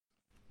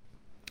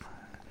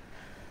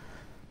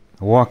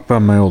I walked by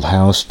my old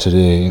house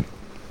today.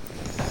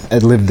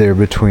 I'd lived there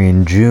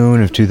between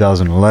June of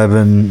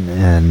 2011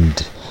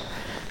 and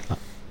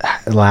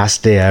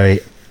last day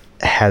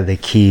I had the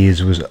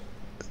keys was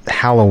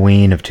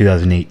Halloween of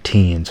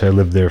 2018. So I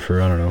lived there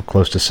for, I don't know,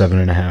 close to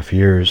 7.5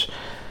 years.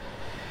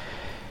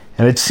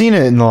 And I'd seen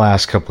it in the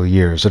last couple of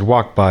years. I'd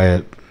walked by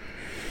it,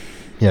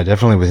 yeah,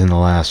 definitely within the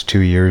last 2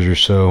 years or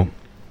so.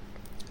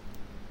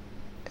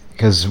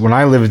 Because when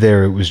I lived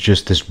there, it was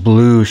just this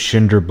blue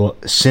cinder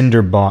block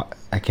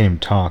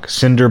shack.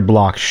 Cinder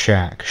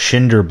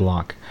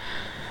block.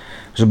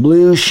 It was a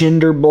blue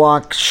cinder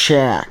block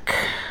shack.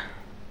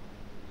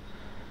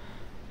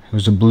 It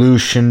was a blue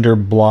cinder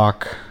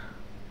block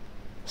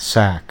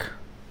sack.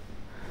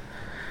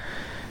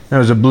 It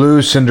was a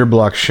blue cinder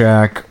block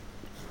shack.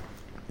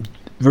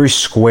 Very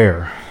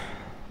square.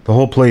 The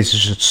whole place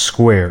is just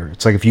square.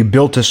 It's like if you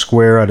built a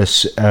square out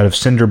of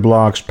cinder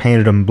blocks,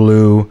 painted them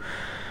blue.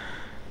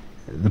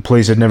 The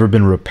place had never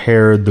been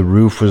repaired. The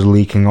roof was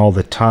leaking all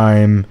the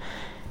time.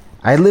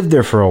 I lived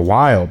there for a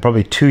while,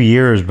 probably 2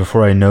 years,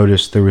 before I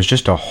noticed there was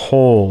just a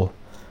hole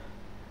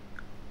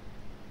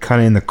kind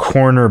of in the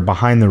corner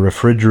behind the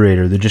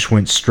refrigerator that just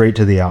went straight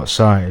to the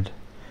outside.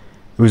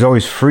 It was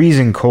always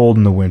freezing cold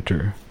in the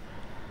winter.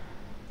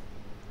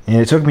 And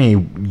it took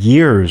me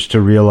years to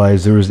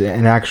realize there was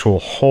an actual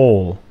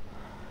hole.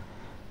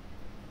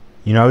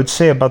 You know, I would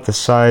say about the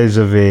size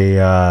of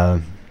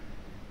a...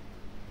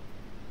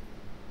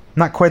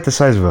 not quite the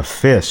size of a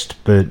fist,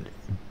 but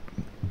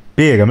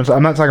big.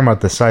 I'm not talking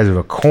about the size of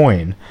a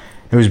coin.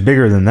 It was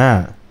bigger than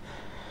that.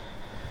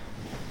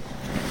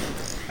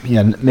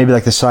 Yeah, maybe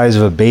like the size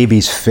of a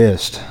baby's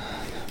fist.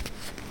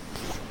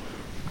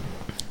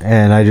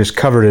 And I just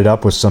covered it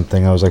up with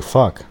something. I was like,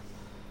 fuck.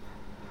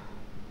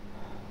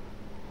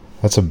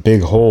 That's a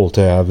big hole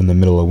to have in the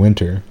middle of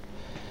winter.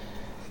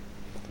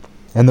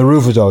 And the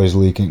roof was always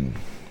leaking.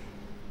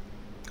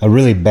 A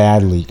really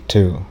bad leak,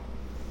 too.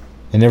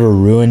 It never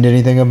ruined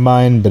anything of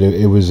mine, but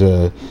it was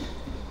a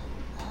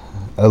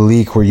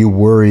leak where you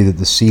worry that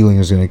the ceiling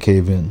is going to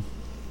cave in.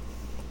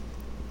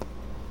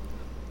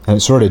 And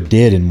it sort of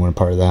did in one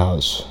part of the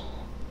house.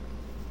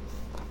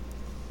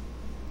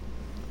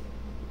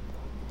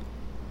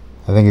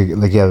 I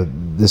think,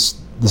 this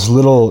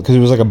little... because it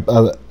was like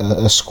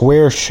a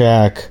square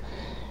shack,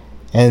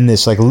 and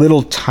this like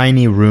little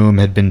tiny room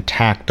had been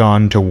tacked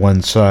on to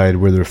one side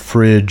where the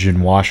fridge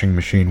and washing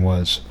machine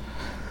was.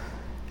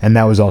 And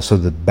that was also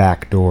the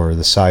back door,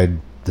 the side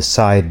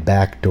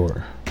back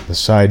door, the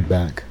side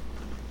back.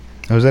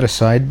 Oh, is that a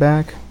side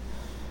back?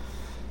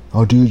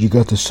 Oh, dude, you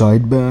got the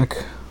side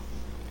back?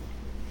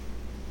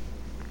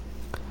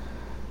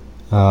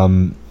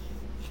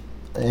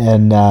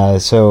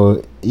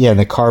 So, yeah,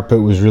 the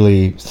carpet was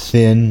really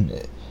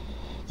thin.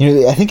 You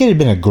know, I think it had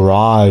been a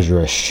garage or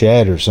a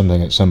shed or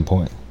something at some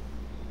point.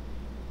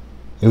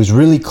 It was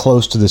really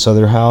close to this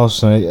other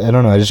house, and I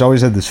don't know, I just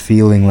always had this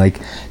feeling like,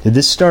 did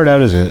this start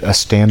out as a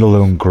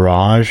standalone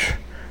garage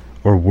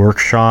or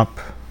workshop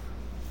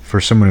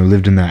for someone who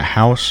lived in that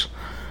house?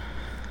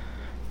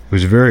 It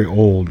was very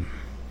old.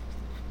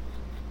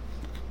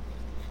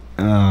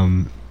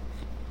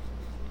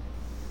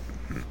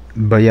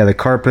 But yeah, the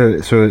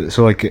carpet, so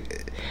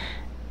like,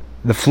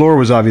 the floor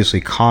was obviously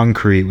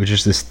concrete with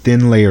just this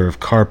thin layer of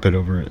carpet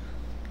over it.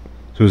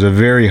 So it was a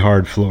very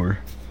hard floor.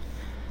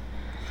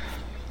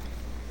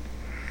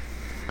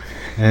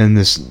 And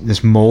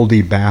this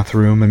moldy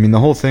bathroom. I mean, the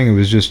whole thing, it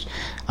was just,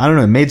 I don't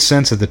know, it made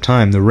sense at the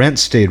time. The rent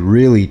stayed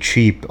really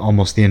cheap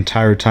almost the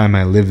entire time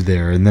I lived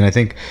there. And then I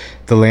think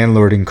the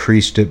landlord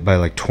increased it by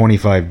like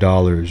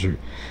 $25 or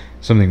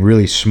something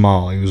really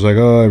small. He was like,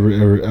 oh, I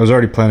was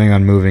already planning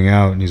on moving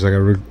out. And he's like, I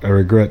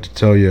regret to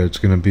tell you it's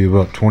going to be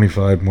about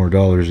 $25 more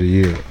a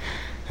year.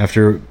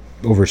 After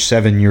over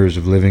 7 years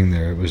of living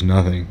there, it was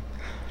nothing.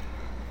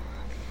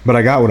 But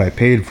I got what I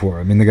paid for.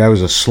 I mean, the guy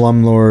was a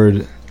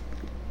slumlord.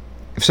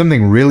 If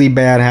something really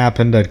bad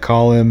happened, I'd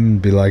call him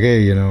and be like,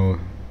 hey, you know,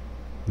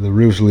 the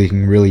roof's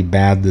leaking really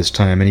bad this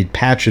time. And he'd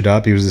patch it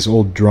up. He was this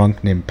old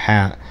drunk named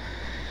Pat.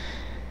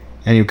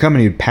 And he'd come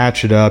and he'd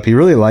patch it up. He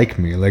really liked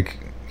me. Like,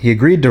 he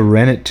agreed to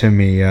rent it to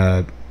me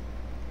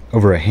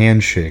over a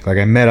handshake. Like,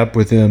 I met up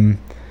with him.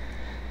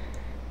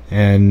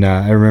 And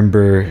I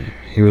remember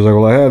he was like,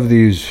 well, I have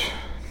these,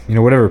 you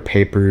know, whatever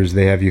papers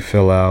they have you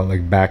fill out,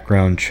 like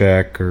background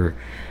check or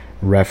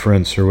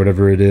reference or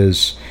whatever it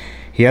is.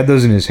 He had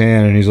those in his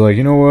hand, and he's like,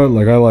 you know what,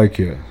 like, I like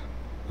you.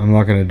 I'm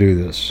not going to do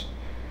this.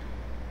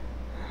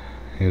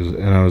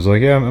 And I was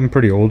like, yeah, I'm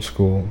pretty old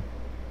school.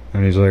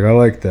 And he's like, I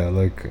like that.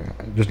 Like,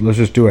 let's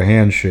just do a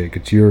handshake.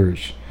 It's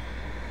yours.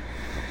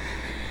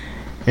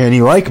 And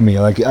he liked me.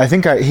 Like, I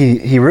think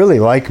he really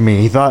liked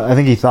me. I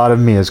think he thought of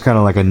me as kind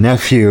of like a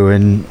nephew.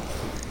 And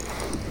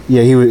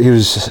yeah, he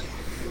was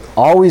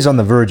always on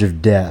the verge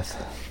of death.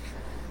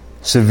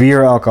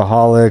 Severe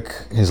alcoholic.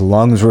 His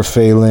lungs were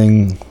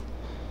failing.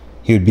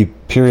 He would be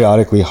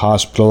periodically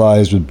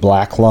hospitalized with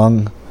black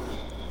lung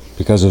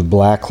because of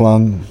black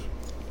lung.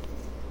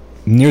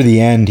 Near the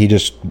end, he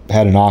just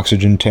had an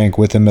oxygen tank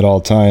with him at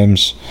all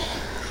times.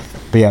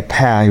 But yeah,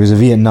 Pat, he was a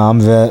Vietnam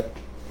vet.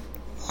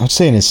 I'd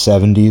say in his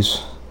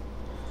 70s.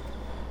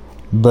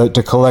 But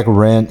to collect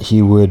rent,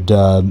 he would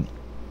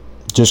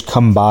just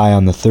come by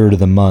on the 3rd of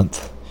the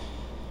month.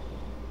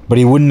 But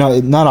he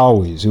wouldn't, not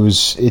always.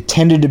 It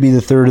tended to be the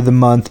 3rd of the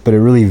month, but it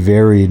really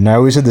varied. And I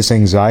always had this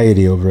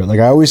anxiety over it. Like,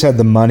 I always had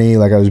the money,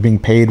 like I was being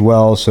paid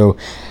well, so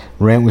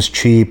rent was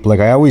cheap. Like,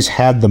 I always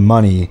had the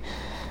money,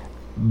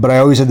 but I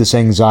always had this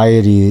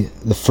anxiety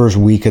the first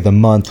week of the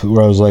month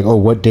where I was like, oh,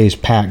 what day's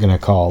Pat gonna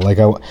call? Like,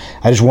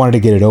 I just wanted to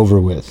get it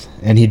over with.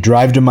 And he'd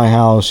drive to my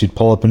house, he'd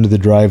pull up into the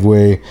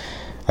driveway,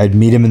 I'd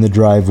meet him in the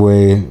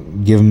driveway,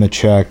 give him a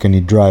check, and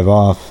he'd drive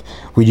off.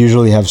 We'd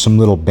usually have some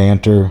little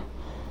banter.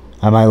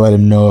 I might let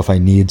him know if I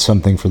need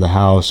something for the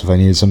house, if I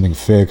needed something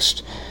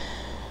fixed.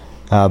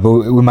 But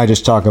we might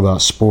just talk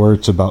about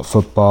sports, about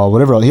football,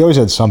 whatever. He always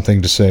had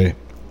something to say.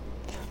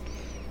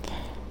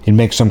 He'd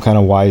make some kind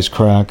of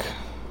wisecrack.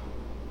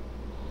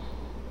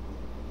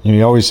 You know,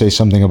 he'd always say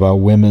something about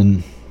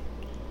women.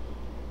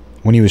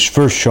 When he was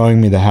first showing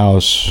me the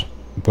house,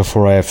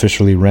 before I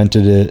officially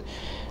rented it,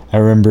 I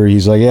remember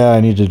he's like, yeah,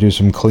 I need to do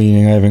some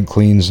cleaning. I haven't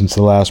cleaned since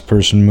the last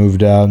person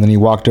moved out. And then he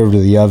walked over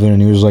to the oven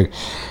and he was like,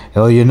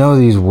 well, you know,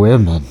 these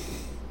women,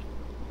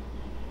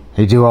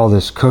 they do all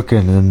this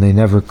cooking and they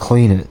never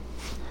clean it.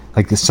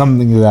 Like, there's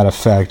something to that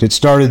effect. It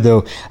started,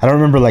 though, I don't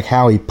remember like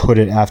how he put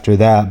it after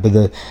that, but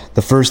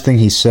the first thing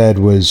he said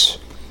was,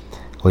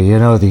 well, you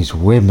know, these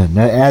women,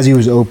 as he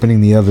was opening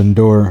the oven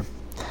door.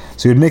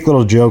 So he would make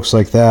little jokes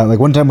like that. Like,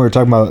 one time we were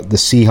talking about the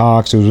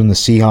Seahawks. It was when the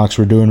Seahawks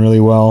were doing really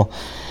well.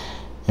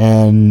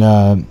 And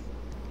I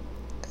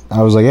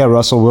was like, yeah,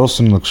 Russell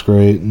Wilson looks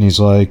great. And he's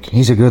like,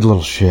 he's a good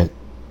little shit.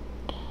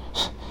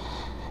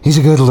 He's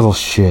a good little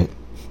shit.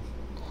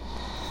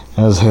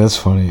 I was like, that's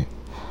funny.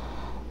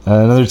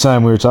 Another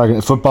time we were talking,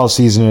 football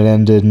season had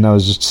ended, and I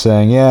was just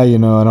saying, yeah, you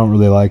know, I don't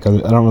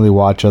really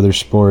watch other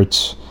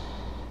sports.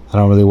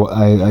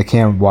 I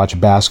can't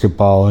watch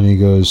basketball. And he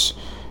goes,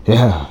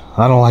 yeah,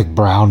 I don't like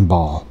brown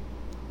ball.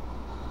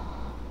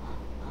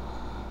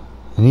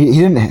 And he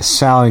didn't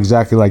sound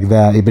exactly like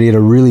that, but he had a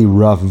really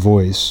rough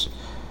voice.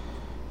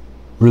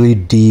 Really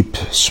deep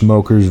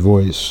smoker's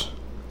voice.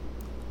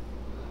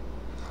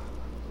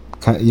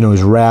 Kind of, you know, it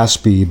was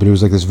raspy, but it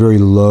was like this very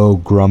low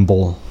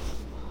grumble.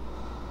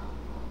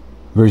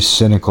 Very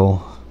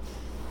cynical.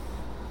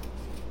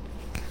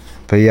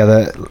 But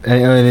yeah,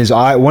 and his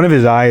eye, one of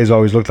his eyes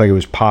always looked like it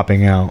was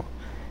popping out.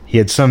 He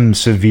had some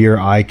severe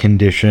eye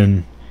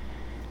condition.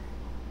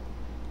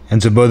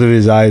 And so both of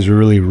his eyes were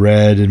really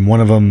red, and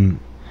one of them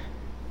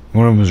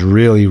was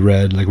really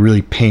red, like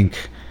really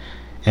pink,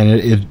 and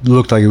it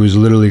looked like it was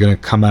literally going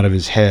to come out of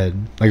his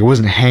head. Like, it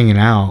wasn't hanging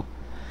out,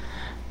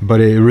 but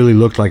it really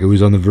looked like it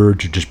was on the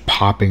verge of just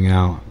popping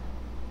out.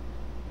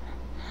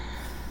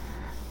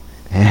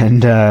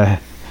 And I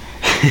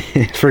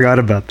forgot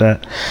about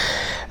that.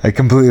 I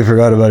completely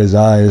forgot about his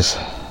eyes.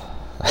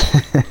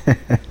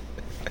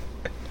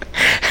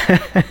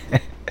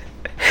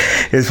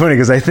 It's funny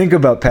because I think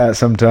about Pat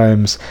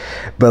sometimes,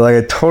 but like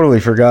I totally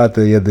forgot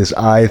that he had this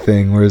eye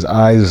thing where his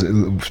eyes,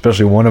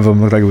 especially one of them,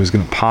 looked like it was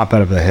going to pop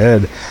out of the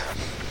head.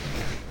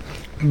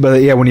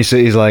 But yeah, when you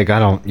say, he's like, I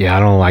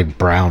don't like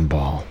brown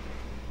ball.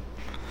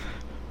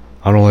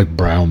 I don't like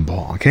brown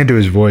ball. I can't do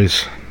his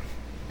voice.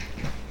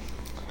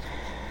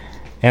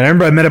 And I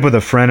remember I met up with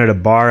a friend at a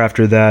bar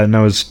after that, and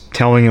I was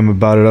telling him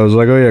about it. I was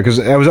like, oh yeah, because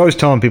I was always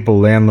telling people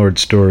landlord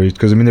stories,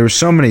 because I mean, there were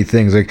so many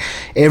things. Like,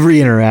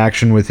 every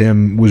interaction with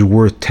him was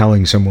worth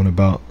telling someone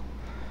about.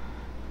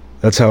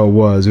 That's how it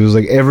was. It was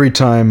like every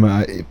time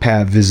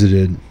Pat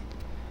visited,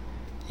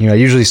 you know, I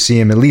usually see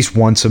him at least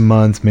once a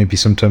month, maybe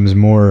sometimes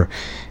more,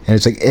 and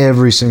it's like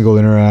every single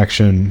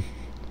interaction,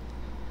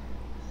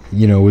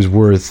 you know, was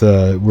worth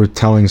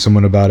telling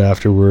someone about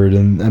afterward.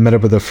 And I met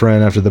up with a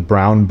friend after the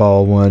brown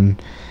ball one.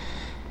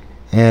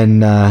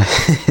 And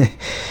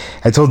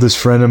I told this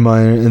friend of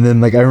mine, and then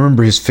like I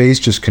remember his face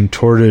just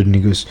contorted, and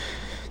he goes,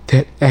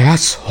 "That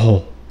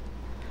asshole."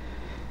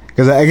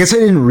 Because I guess I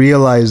didn't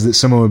realize that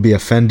someone would be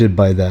offended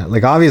by that.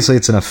 Like, obviously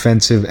it's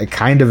a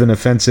kind of an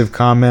offensive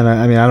comment.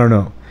 I mean, I don't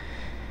know.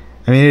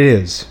 I mean, it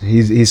is.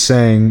 He's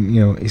saying,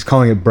 you know, he's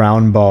calling it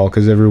brown ball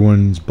because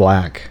everyone's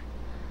black.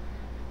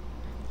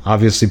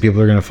 Obviously people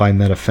are going to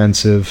find that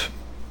offensive.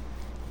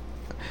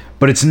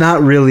 But it's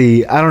not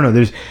really, I don't know,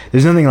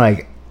 there's nothing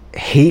like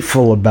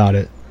hateful about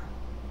it.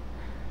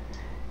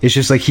 It's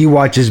just like he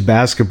watches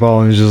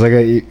basketball and it's just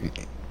like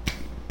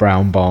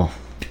brown ball.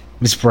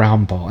 It's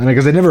brown ball. And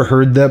because I never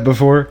heard that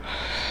before.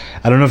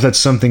 I don't know if that's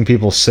something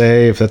people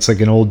say, if that's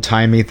like an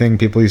old-timey thing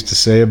people used to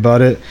say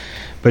about it,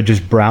 but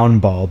just brown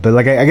ball. But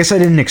like I guess I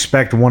didn't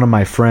expect one of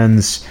my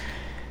friends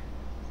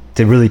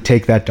to really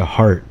take that to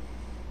heart.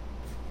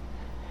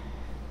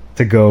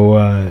 To go,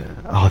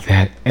 oh,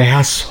 that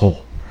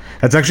asshole.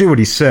 That's actually what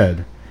he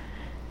said.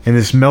 In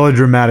this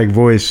melodramatic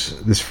voice,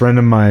 this friend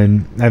of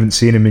mine, I haven't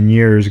seen him in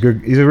years.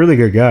 He's a really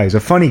good guy. He's a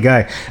funny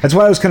guy. That's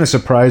why I was kind of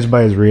surprised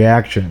by his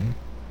reaction.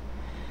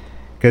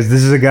 Because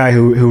this is a guy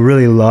who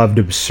really loved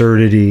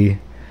absurdity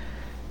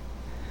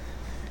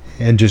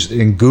and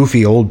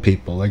goofy old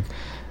people. Like,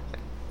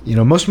 you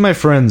know, most of my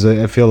friends,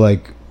 I feel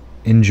like,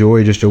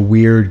 enjoy just a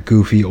weird,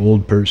 goofy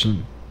old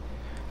person.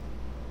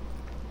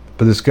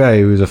 But this guy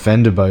who was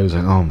offended by it was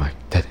like, oh my,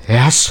 that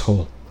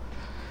asshole.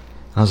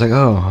 I was like,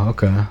 oh,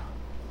 okay.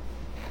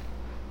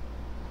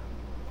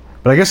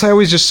 But I guess I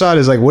always just saw it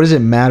as like, what does it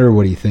matter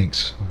what he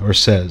thinks or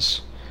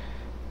says?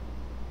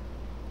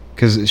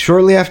 Because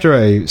shortly after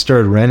I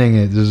started renting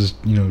it, this is,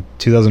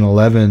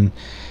 2011,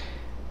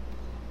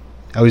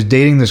 I was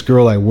dating this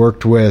girl I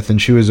worked with,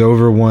 and she was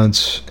over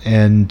once,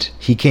 and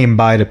he came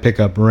by to pick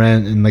up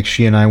rent, and like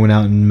she and I went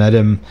out and met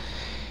him,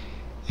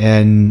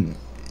 and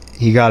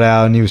he got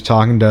out and he was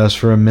talking to us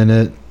for a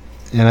minute,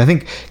 and I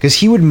think because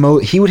he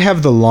would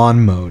have the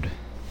lawn mowed.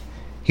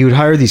 He would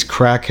hire these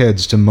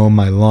crackheads to mow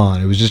my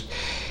lawn. It was just,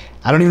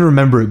 I don't even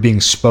remember it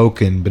being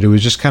spoken, but it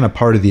was just kind of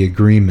part of the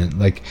agreement.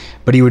 Like,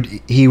 but he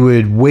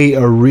would wait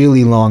a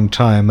really long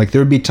time. Like,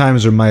 there would be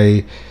times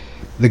where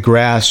the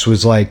grass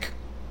was like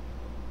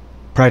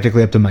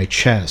practically up to my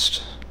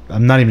chest.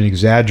 I'm not even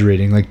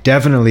exaggerating. Like,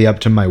 definitely up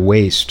to my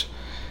waist.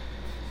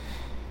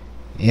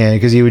 Yeah,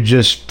 because he would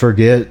just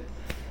forget.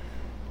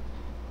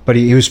 But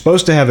he was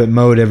supposed to have it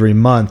mowed every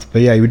month.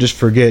 But yeah, he would just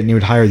forget, and he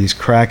would hire these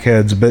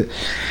crackheads. But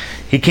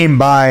he came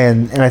by,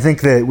 and I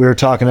think that we were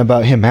talking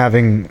about him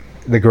having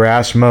the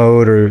grass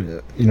mowed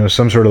or,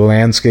 some sort of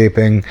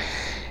landscaping.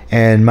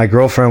 And my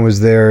girlfriend was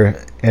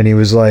there, and he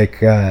was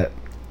like, what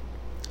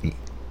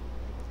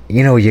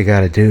you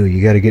gotta do?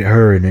 You gotta get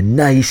her in a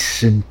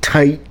nice and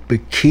tight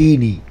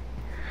bikini.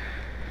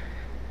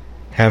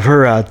 Have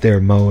her out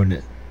there mowing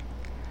it.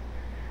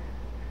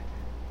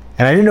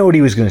 And I didn't know what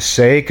he was going to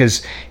say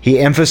because he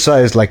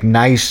emphasized like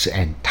nice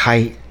and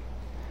tight.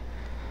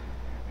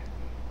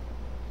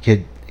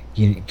 Get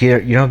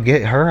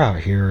her out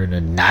here in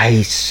a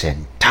nice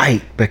and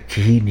tight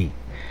bikini.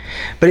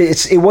 But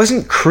it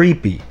wasn't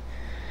creepy.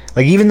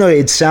 Like, even though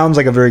it sounds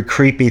like a very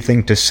creepy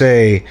thing to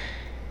say,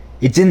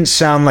 it didn't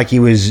sound like he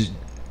was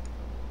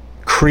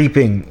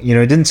creeping.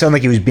 It didn't sound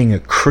like he was being a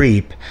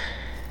creep.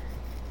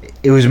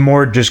 It was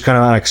more just kind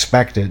of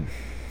unexpected.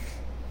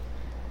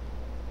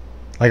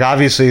 Like,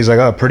 obviously, he's like,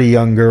 oh, a pretty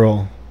young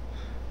girl.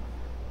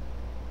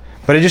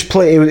 But it's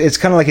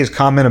kind of like his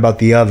comment about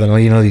the oven.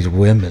 Oh, these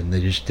women,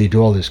 they do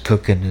all this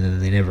cooking and then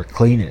they never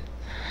clean it.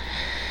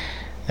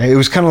 It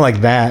was kind of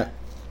like that.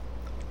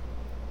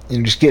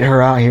 Just get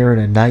her out here in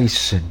a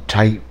nice and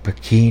tight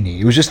bikini.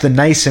 It was just the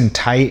nice and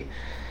tight.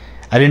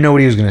 I didn't know what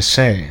he was going to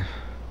say.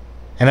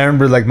 And I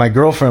remember, like, my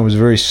girlfriend was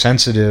very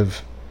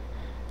sensitive.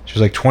 She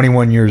was like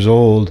 21 years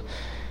old.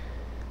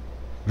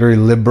 Very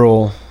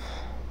liberal.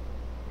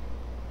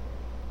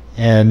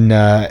 And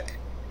I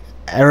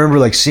remember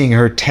like seeing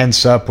her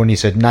tense up when he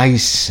said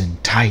nice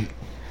and tight.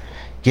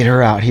 Get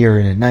her out here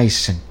in a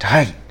nice and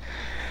tight.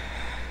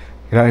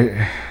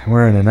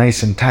 Wearing a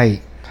nice and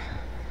tight.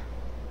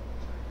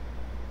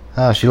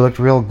 Oh, she looked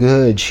real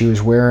good. She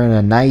was wearing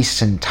a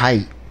nice and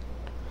tight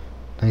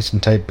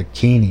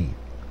bikini.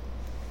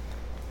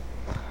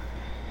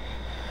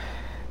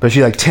 But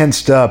she like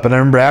tensed up, and I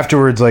remember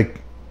afterwards, like,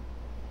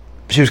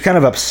 she was kind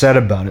of upset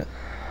about it.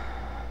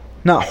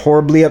 Not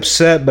horribly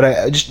upset, but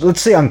I just,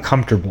 let's say,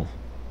 uncomfortable.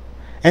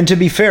 And to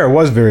be fair, it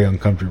was very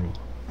uncomfortable.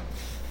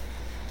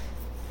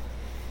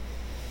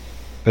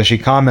 But she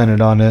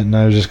commented on it, and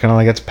I was just kind of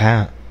like, it's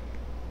Pat.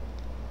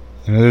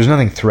 There's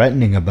nothing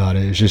threatening about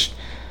it. It's just,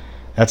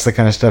 that's the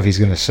kind of stuff he's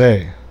going to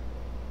say.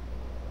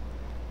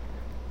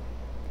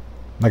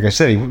 Like I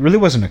said, he really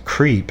wasn't a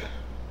creep.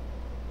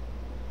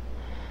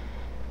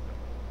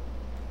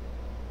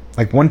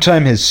 Like, one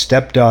time his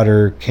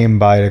stepdaughter came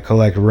by to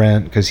collect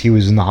rent because he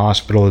was in the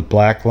hospital with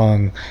black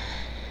lung,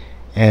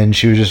 and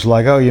she was just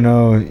like, oh,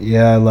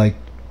 yeah, like,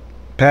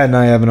 Pat and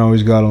I haven't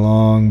always got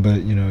along,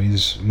 but,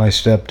 he's my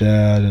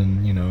stepdad,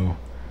 and,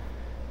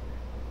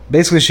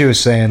 basically she was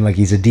saying, like,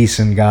 he's a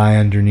decent guy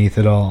underneath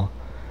it all.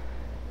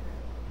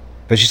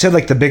 But she said,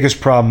 like, the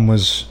biggest problem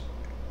was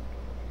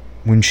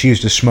when she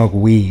used to smoke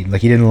weed.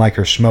 Like, he didn't like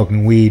her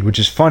smoking weed, which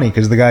is funny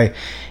because the guy,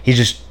 he's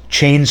just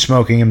chain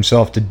smoking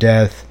himself to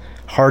death.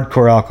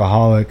 Hardcore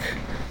alcoholic.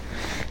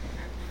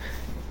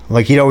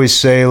 Like, he'd always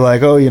say,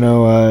 like, oh,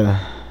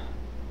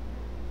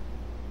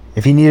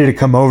 if he needed to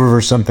come over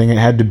for something, it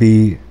had to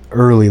be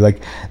early.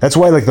 Like, that's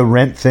why, like, the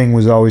rent thing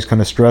was always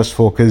kind of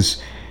stressful, because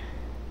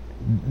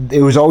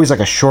it was always like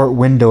a short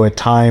window of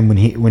time when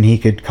he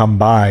could come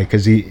by,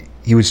 because he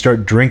would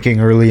start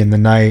drinking early in the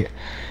night,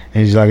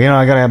 and he's like,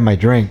 I gotta have my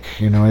drink,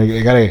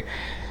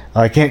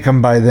 I can't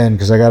come by then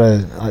because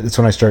that's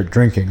when I start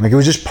drinking. Like, it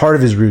was just part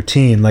of his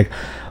routine. Like,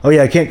 oh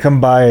yeah, I can't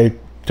come by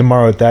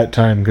tomorrow at that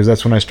time because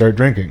that's when I start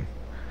drinking.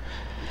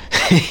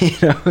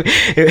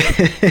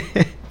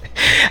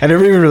 I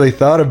never even really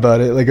thought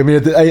about it. Like, I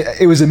mean,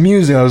 it was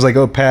amusing. I was like,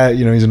 oh, Pat,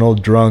 he's an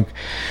old drunk.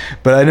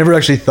 But I never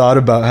actually thought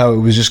about how it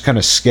was just kind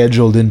of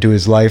scheduled into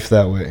his life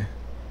that way.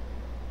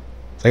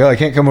 It's like, oh, I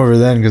can't come over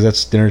then because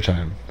that's dinner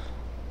time.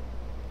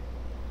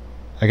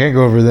 I can't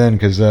go over then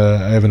because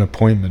I have an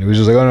appointment. It was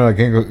just like, oh no, I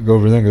can't go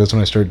over then because that's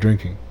when I start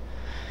drinking.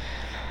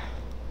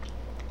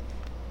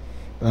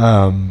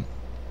 But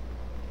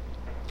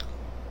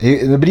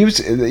he was,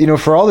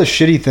 for all the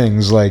shitty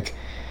things, like,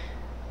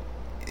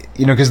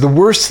 because the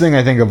worst thing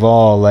I think of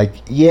all, like,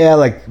 yeah,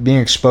 like being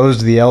exposed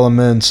to the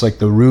elements, like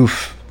the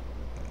roof,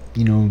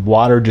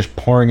 water just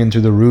pouring in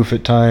through the roof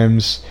at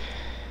times,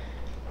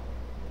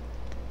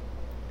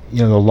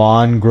 the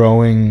lawn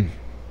growing,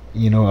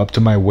 up to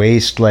my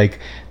waist, like,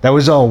 that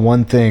was all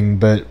one thing.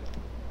 But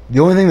the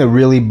only thing that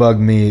really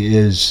bugged me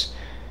is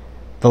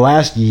the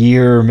last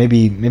year,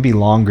 maybe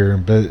longer,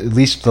 but at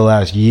least the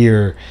last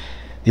year,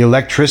 the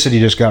electricity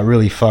just got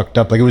really fucked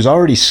up. Like, it was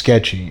already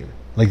sketchy.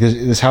 Like,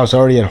 this house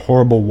already had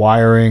horrible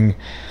wiring.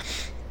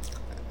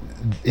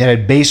 It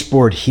had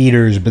baseboard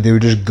heaters, but they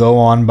would just go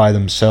on by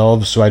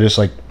themselves, so I just,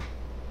 like,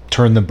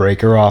 turned the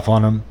breaker off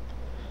on them.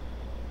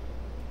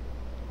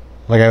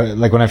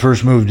 Like when I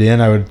first moved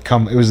in, I would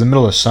come, it was the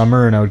middle of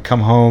summer, and I would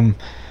come home,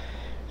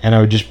 and I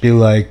would just be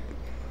like,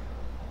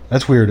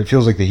 that's weird, it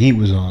feels like the heat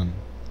was on.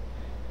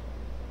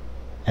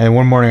 And then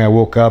one morning I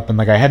woke up, and,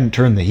 like, I hadn't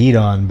turned the heat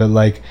on, but,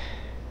 like,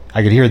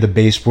 I could hear the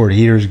baseboard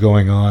heaters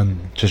going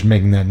on, just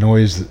making that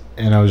noise,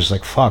 and I was just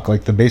like, fuck,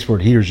 like, the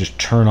baseboard heaters just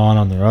turn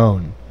on their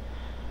own.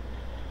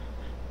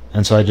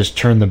 And so I just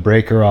turned the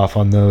breaker off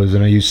on those,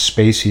 and I used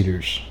space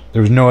heaters.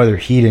 There was no other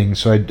heating,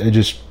 so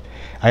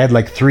I had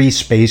like 3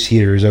 space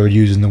heaters I would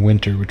use in the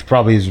winter, which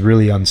probably is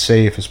really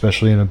unsafe,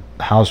 especially in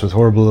a house with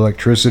horrible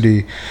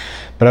electricity.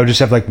 But I would just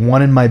have like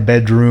one in my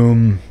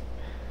bedroom,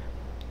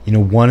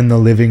 one in the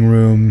living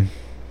room,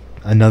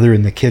 another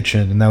in the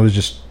kitchen, and that was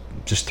just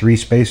 3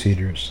 space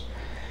heaters.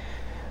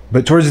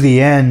 But towards the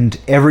end,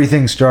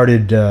 everything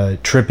started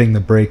tripping the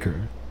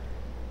breaker.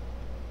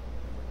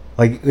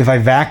 Like, if I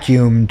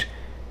vacuumed,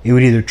 it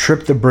would either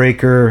trip the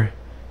breaker,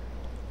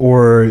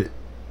 or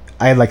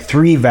I had like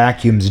 3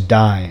 vacuums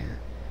die.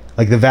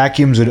 Like, the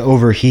vacuums would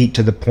overheat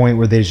to the point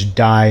where they just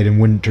died and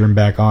wouldn't turn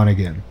back on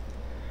again.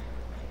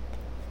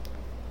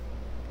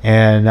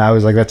 And I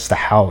was like, that's the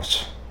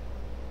house.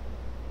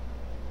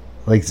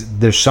 Like,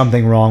 there's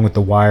something wrong with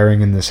the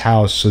wiring in this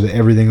house so that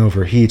everything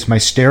overheats. My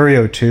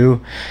stereo,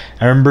 too.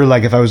 I remember,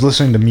 like, if I was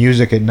listening to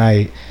music at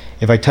night,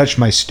 if I touched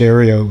my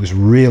stereo, it was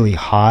really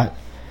hot.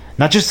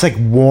 Not just, like,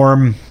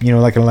 warm,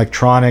 like an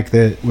electronic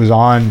that was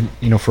on,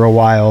 for a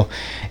while.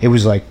 It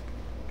was like,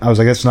 I was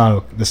like, that's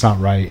not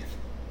right.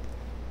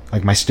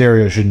 Like, my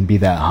stereo shouldn't be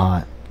that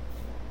hot.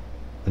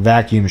 The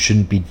vacuum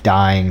shouldn't be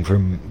dying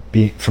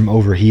from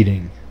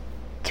overheating.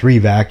 3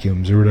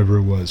 vacuums or whatever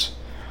it was.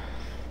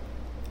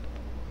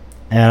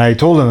 And I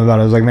told him about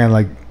it. I was like, man,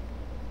 like...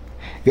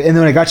 And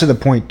then I got to the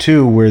point,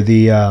 too, where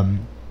the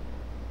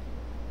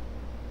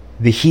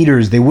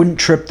heaters, they wouldn't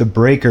trip the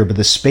breaker, but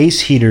the space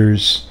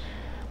heaters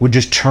would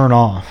just turn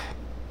off.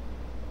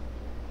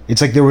 It's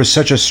like there was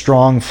such a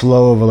strong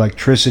flow of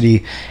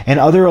electricity. And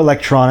other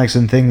electronics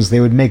and things, they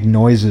would make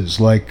noises.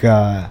 Like,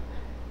 I'm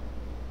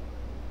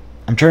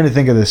trying to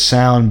think of the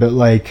sound, but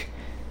like...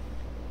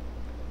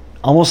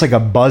 almost like a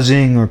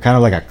buzzing or kind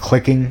of like a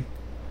clicking,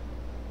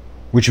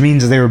 which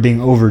means they were being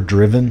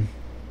overdriven.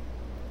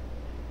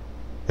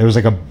 There was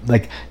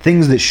like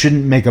things that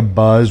shouldn't make a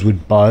buzz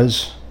would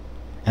buzz,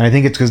 and I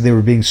think it's because they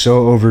were being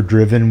so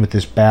overdriven with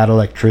this bad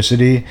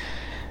electricity.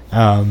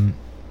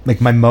 Like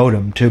my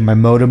modem too. My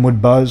modem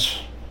would buzz.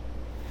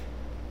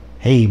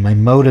 Hey, my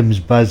modem's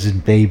buzzing,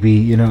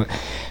 baby.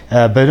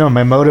 But no,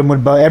 my modem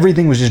would buzz.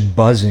 Everything was just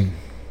buzzing.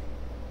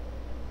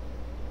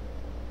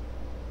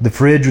 The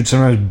fridge would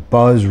sometimes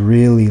buzz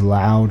really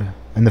loud.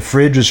 And the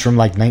fridge was from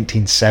like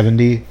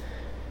 1970.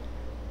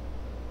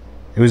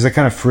 It was the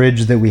kind of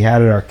fridge that we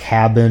had at our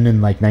cabin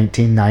in like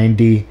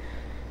 1990.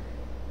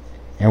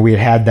 And we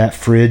had that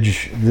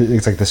fridge.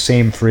 It's like the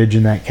same fridge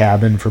in that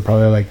cabin for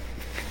probably like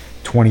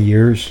 20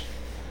 years.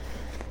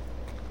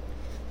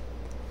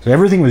 So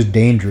everything was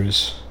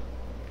dangerous.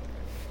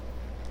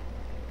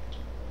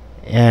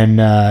 And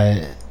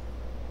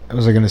what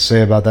was I going to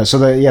say about that? So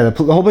the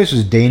whole place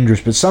was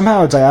dangerous, but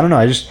somehow it's like, I don't know,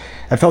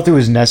 I felt it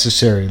was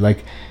necessary.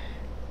 Like,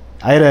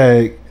 I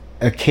had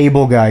a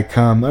cable guy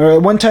come, or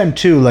at one time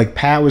too, like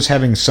Pat was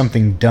having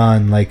something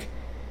done, like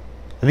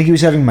I think he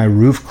was having my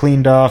roof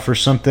cleaned off or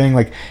something,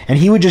 like, and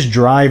he would just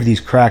drive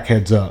these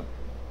crackheads up.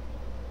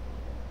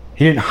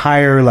 He didn't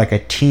hire like a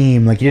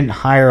team, like he didn't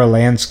hire a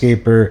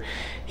landscaper.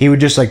 He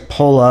would just like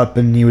pull up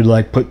and he would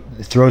like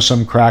throw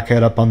some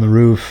crackhead up on the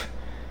roof.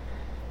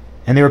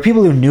 And there were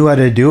people who knew how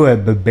to do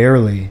it, but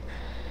barely.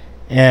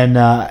 And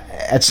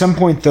at some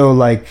point, though,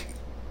 like,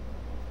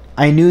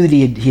 I knew that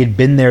he had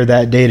been there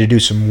that day to do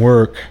some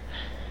work.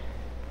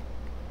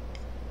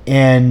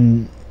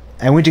 And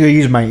I went to go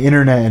use my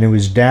internet, and it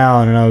was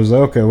down. And I was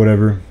like, okay,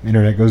 whatever.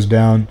 Internet goes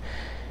down.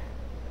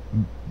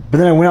 But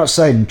then I went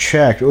outside and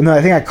checked. Well, no,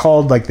 I think I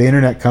called, like, the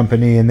internet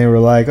company, and they were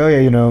like, oh,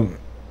 yeah,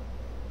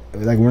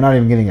 like, we're not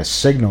even getting a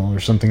signal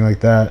or something like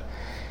that.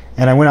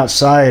 And I went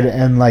outside,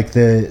 and like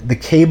the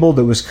cable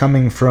that was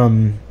coming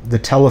from the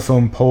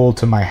telephone pole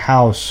to my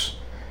house,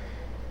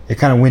 it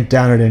kind of went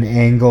down at an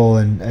angle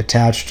and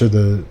attached to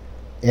the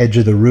edge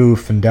of the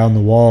roof and down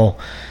the wall.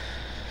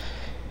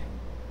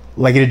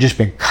 Like it had just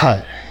been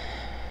cut.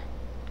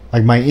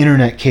 Like my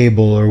internet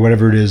cable or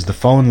whatever it is, the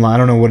phone line, I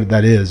don't know what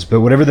that is, but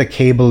whatever the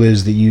cable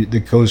is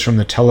that goes from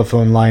the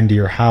telephone line to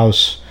your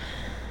house,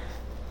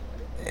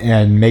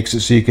 and makes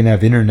it so you can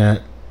have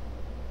internet.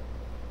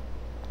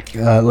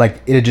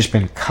 Like it had just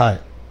been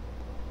cut,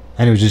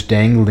 and it was just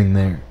dangling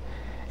there.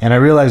 And I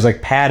realized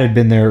like Pat had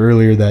been there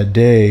earlier that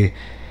day,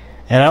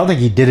 and I don't think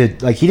he did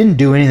it. Like he didn't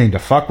do anything to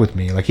fuck with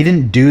me. Like he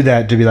didn't do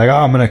that to be like, oh,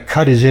 I'm gonna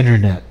cut his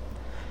internet.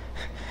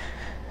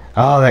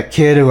 Oh, that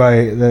kid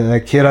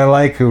I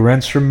like who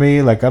rents from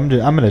me. Like I'm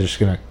just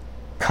gonna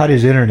cut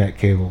his internet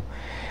cable.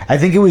 I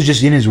think it was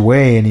just in his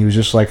way, and he was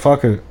just like,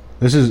 fuck it.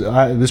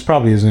 This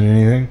probably isn't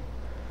anything.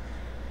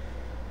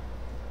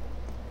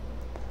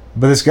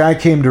 But this guy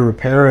came to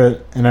repair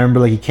it, and I remember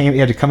like he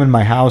had to come in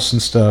my house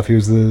and stuff. He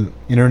was the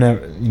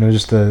internet,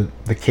 just the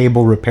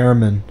cable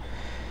repairman.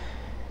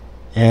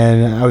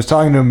 And I was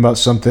talking to him about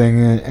something,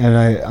 and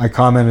I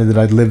commented that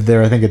I'd lived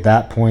there, I think at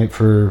that point,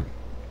 for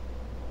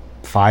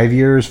 4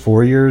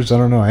 years, I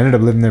don't know. I ended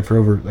up living there for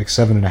over like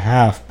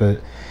 7.5, but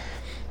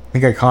I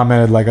think I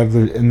commented like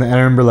and I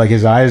remember like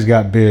his eyes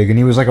got big, and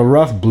he was like a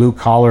rough blue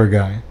collar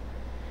guy.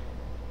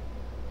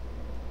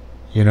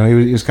 He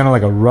was kind of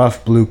like a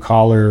rough blue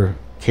collar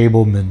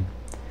cableman.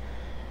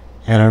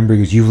 And I remember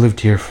he goes, "You've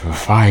lived here for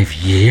 5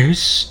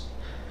 years?"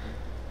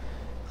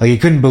 Like he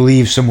couldn't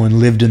believe someone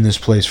lived in this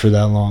place for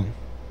that long.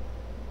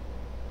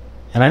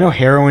 And I know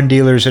heroin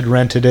dealers had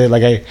rented it.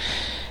 Like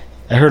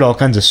I heard all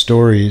kinds of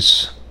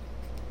stories.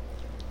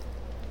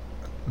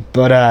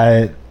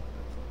 But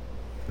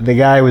the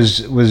guy was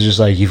just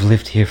like, "You've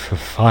lived here for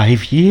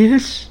 5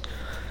 years?"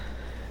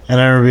 And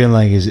I remember being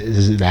like,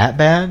 is it that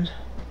bad?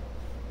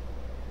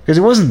 Because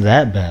it wasn't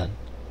that bad.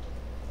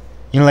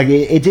 Like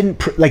it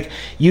didn't, like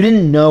you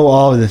didn't know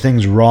all of the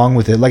things wrong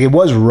with it. Like it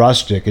was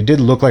rustic. It did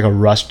look like a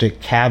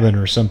rustic cabin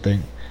or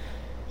something.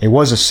 It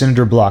was a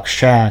cinder block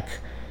shack.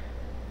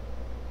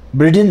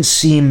 But it didn't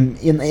seem,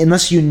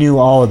 unless you knew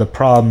all of the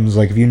problems,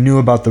 like if you knew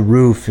about the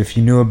roof, if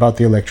you knew about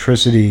the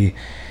electricity,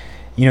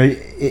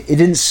 it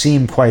didn't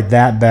seem quite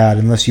that bad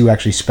unless you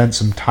actually spent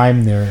some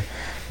time there.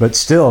 But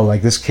still,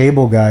 like this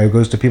cable guy who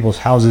goes to people's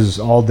houses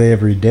all day,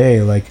 every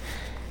day, like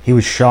he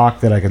was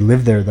shocked that I could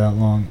live there that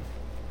long.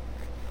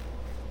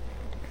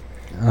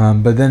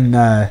 But then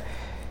there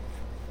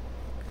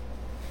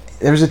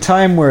was a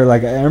time where,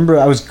 like, I remember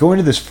I was going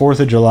to this 4th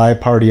of July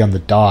party on the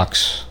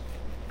docks.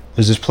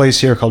 There's this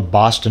place here called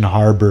Boston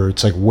Harbor.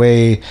 It's like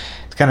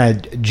it's kind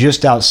of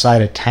just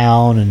outside of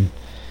town, and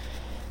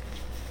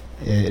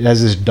it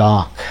has this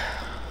dock.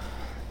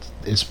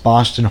 It's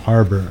Boston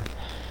Harbor.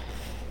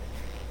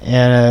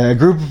 And a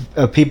group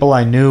of people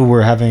I knew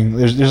were having,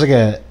 there's like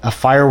a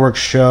fireworks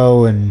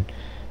show and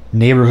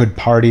neighborhood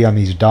party on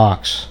these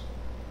docks.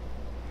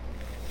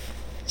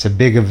 It's a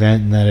big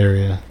event in that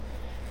area.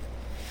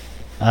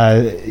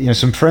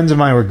 Some friends of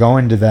mine were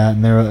going to that,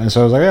 and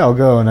so I was like, yeah, I'll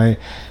go. And I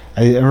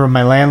remember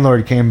my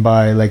landlord came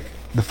by like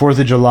the 4th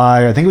of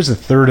July. I think it was the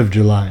 3rd of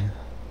July.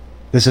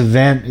 This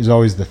event is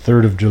always the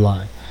 3rd of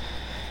July.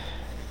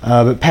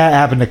 But Pat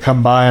happened to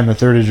come by on the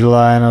 3rd of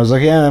July, and I was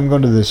like, yeah, I'm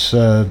going to this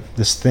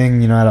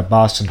thing, out at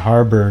Boston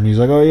Harbor. And he's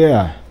like, oh,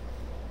 yeah.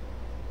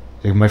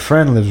 Like, my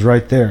friend lives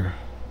right there.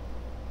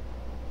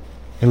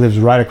 He lives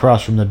right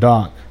across from the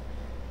dock.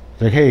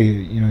 He's like,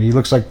 hey, he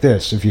looks like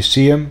this. If you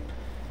see him,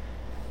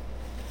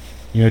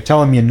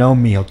 tell him you know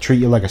me. He'll treat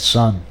you like a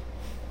son.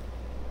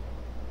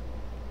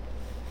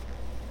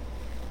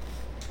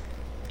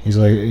 He's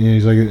like,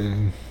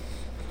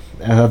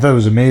 I thought that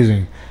was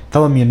amazing.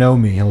 Tell him you know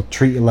me. He'll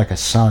treat you like a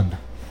son.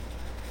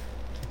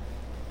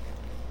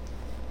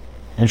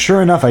 And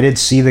sure enough, I did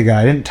see the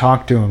guy. I didn't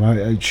talk to him.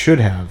 I should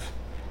have.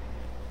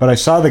 But I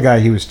saw the guy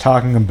he was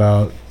talking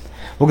about.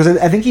 Well, because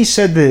I think he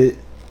said that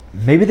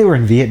maybe they were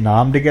in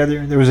Vietnam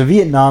together. There was a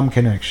Vietnam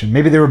connection.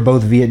 Maybe they were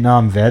both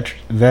Vietnam vets,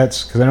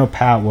 because I know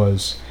Pat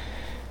was.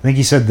 I think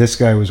he said this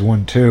guy was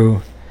one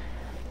too.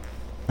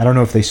 I don't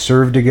know if they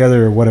served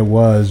together or what it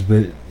was,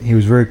 but he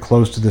was very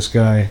close to this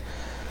guy.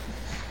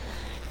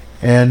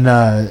 And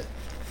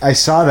I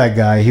saw that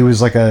guy. He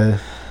was like a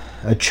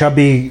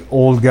chubby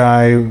old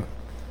guy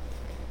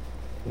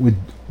with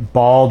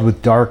bald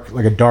with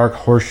a dark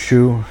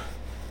horseshoe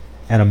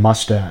and a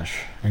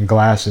mustache and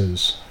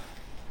glasses.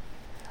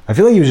 I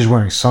feel like he was just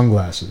wearing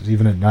sunglasses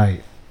even at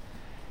night.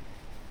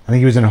 I think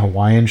he was in a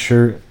Hawaiian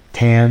shirt,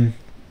 tan.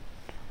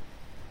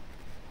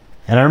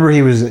 And I remember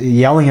he was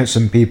yelling at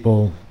some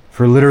people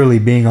for literally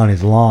being on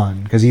his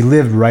lawn, because he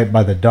lived right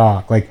by the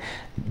dock, like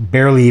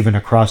barely even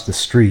across the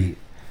street.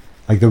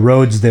 Like the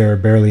roads there are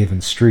barely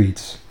even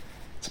streets.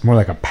 It's more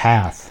like a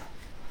path.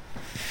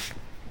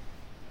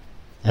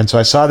 And so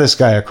I saw this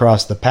guy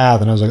across the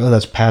path, and I was like, oh,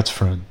 that's Pat's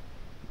friend.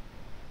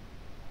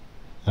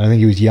 And I think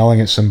he was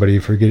yelling at somebody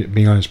for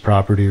being on his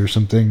property or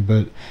something,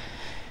 but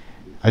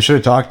I should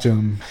have talked to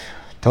him.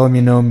 Tell him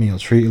you know me, I'll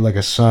treat you like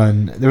a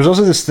son. There was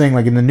also this thing,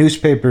 like in the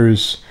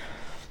newspapers,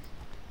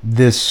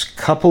 this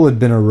couple had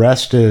been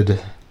arrested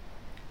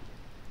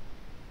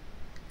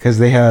because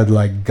they had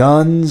like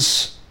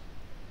guns,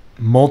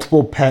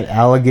 multiple pet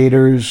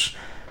alligators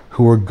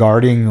who were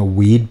guarding a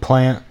weed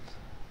plant,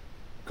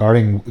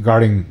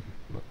 guarding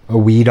a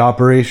weed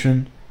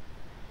operation.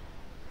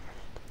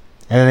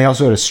 And then they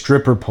also had a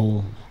stripper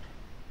pole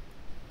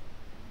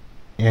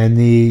And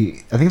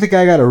I think the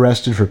guy got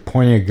arrested for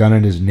pointing a gun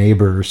at his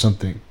neighbor or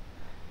something.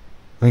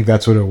 I think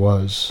that's what it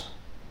was.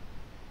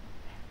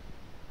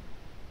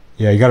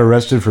 Yeah, he got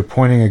arrested for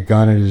pointing a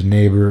gun at his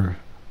neighbor.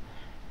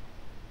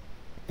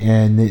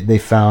 And they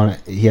found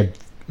he had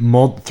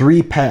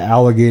 3 pet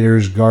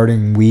alligators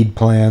guarding weed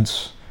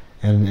plants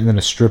and then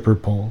a stripper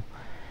pole.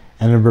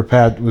 And then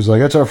Pat was like,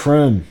 "That's our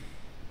friend.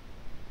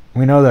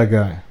 We know that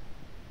guy."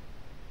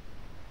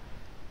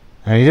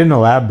 And he didn't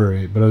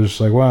elaborate, but I was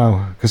just like,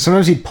 wow. Because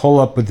sometimes he'd pull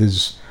up with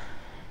his,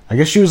 I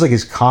guess she was like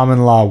his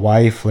common law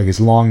wife, like his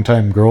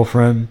longtime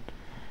girlfriend.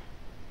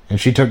 And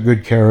she took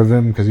good care of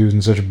him because he was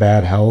in such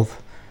bad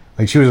health.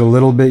 Like, she was a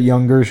little bit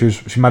younger.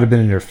 She might have been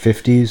in her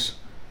 50s.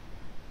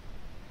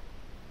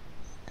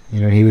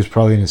 You know, he was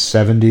probably in his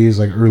 70s,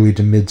 like early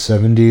to mid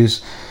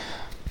 70s.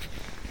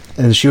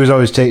 And she was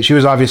she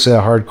was obviously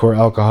a hardcore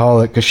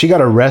alcoholic because she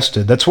got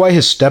arrested. That's why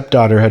his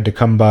stepdaughter had to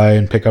come by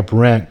and pick up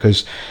rent,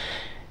 because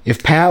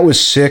if Pat was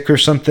sick or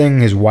something,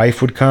 his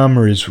wife would come,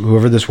 or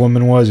whoever this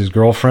woman was, his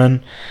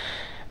girlfriend.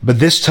 But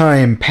this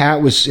time,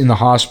 Pat was in the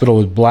hospital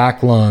with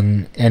black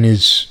lung, and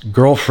his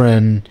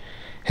girlfriend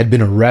had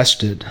been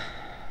arrested.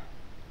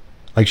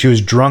 Like, she was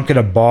drunk at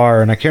a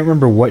bar, and I can't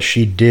remember what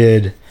she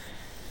did.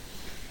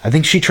 I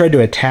think she tried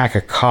to attack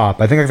a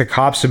cop. I think like the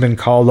cops had been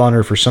called on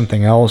her for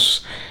something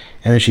else,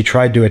 and then she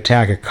tried to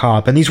attack a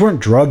cop. And these weren't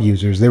drug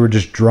users, they were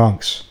just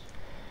drunks.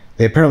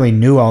 They apparently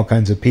knew all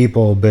kinds of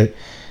people, but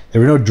there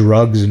were no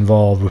drugs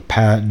involved with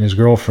Pat and his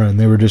girlfriend.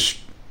 They were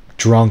just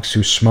drunks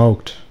who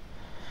smoked.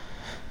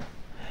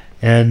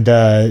 And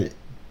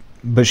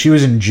but she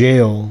was in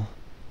jail,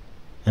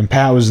 and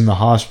Pat was in the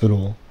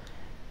hospital,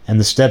 and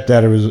the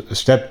stepdaughter was,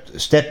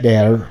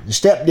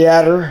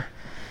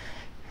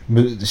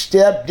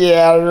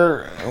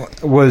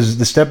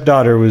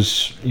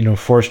 you know,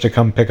 forced to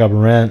come pick up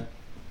rent.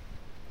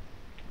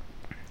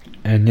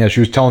 And yeah,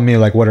 she was telling me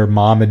like what her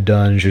mom had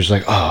done. She was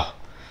like, oh,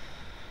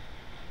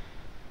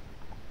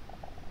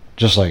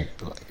 just like,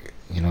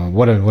 you know,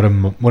 what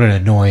an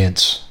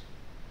annoyance.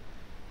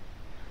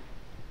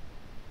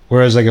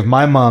 Whereas like if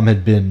my mom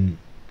had been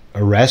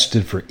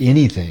arrested for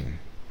anything,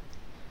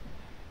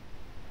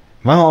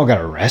 my mom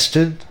got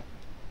arrested,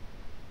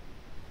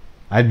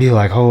 I'd be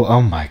like,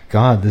 oh my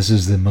God, this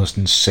is the most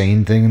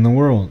insane thing in the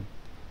world.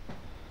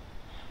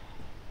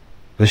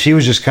 But she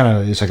was just kind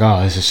of, it's like,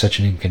 oh, this is such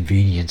an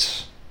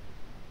inconvenience.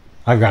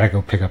 I've got to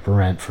go pick up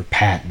rent for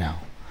Pat now.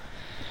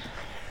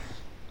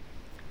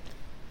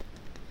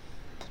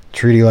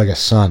 Treat you like a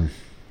son.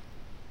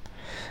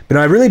 But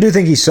I really do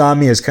think he saw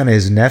me as kind of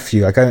his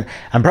nephew. Like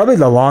I'm probably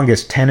the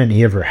longest tenant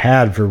he ever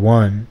had, for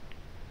one.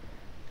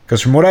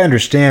 Because from what I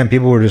understand,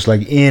 people were just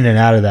like in and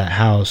out of that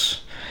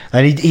house.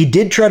 And he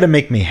did try to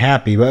make me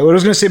happy. But what I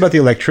was going to say about the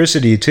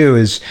electricity too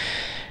is,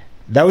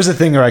 that was the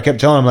thing where I kept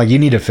telling him, like, you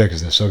need to fix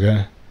this,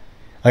 okay?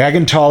 Like, I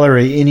can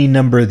tolerate any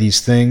number of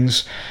these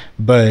things,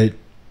 but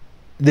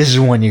this is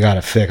one you got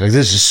to fix. Like,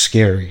 this is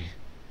scary.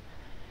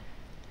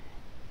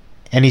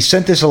 And he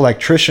sent this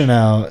electrician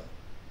out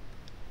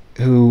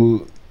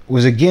who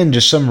was, again,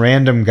 just some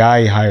random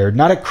guy he hired.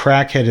 Not a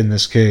crackhead in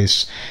this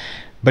case,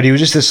 but he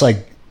was just this,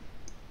 like,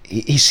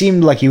 he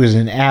seemed like he was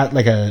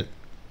a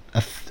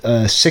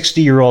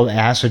 60-year-old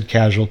acid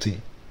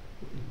casualty.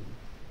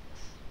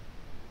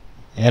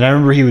 And I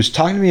remember he was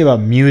talking to me about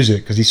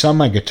music because he saw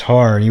my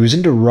guitar, and he was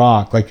into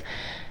rock. Like,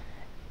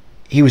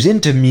 he was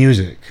into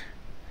music.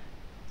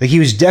 Like, he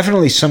was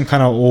definitely some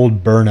kind of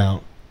old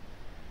burnout.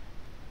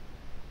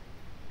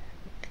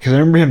 Because I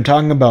remember him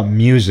talking about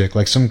music,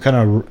 like some kind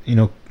of, you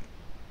know,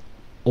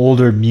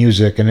 older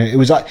music, and it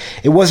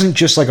wasn't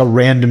just like a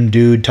random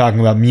dude talking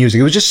about music.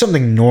 It was just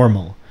something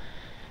normal.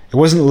 It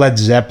wasn't Led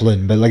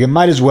Zeppelin, but like it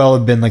might as well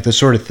have been like the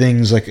sort of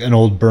things like an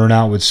old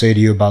burnout would say to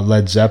you about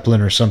Led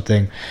Zeppelin or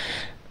something.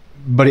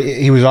 But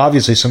he was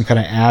obviously some kind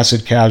of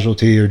acid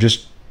casualty or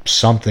just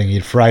something.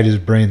 He'd fried his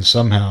brain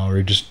somehow, or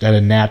he just had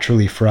a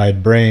naturally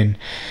fried brain.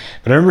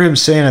 But I remember him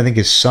saying, I think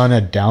his son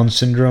had Down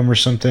syndrome or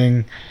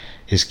something.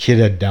 His kid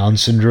had Down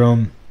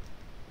syndrome.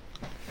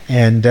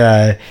 And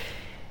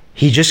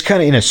he just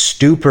kind of, in a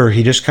stupor,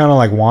 he just kind of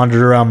like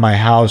wandered around my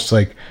house,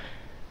 like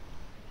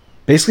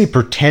basically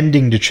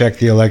pretending to check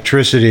the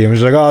electricity. And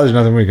was like, oh, there's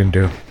nothing we can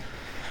do.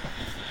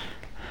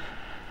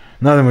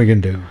 Nothing we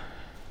can do.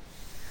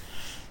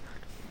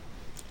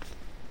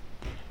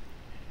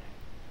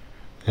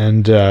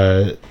 And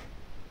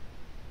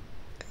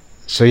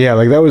so yeah,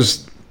 like that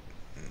was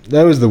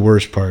the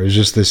worst part. It was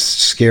just this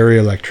scary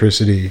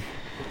electricity.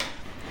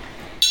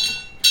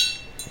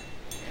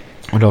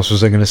 What else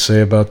was I going to say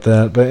about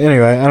that? But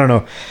anyway, I don't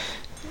know.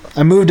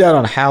 I moved out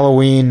on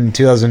Halloween in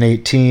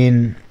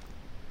 2018.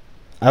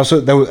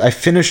 I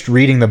finished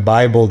reading the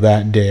Bible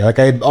that day. Like,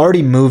 I had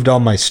already moved all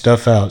my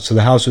stuff out, so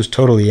the house was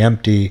totally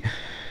empty,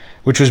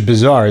 which was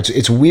bizarre.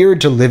 It's weird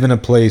to live in a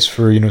place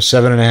for,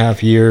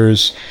 7.5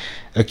 years,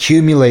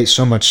 accumulate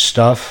so much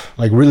stuff,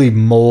 like really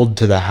mold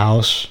to the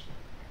house,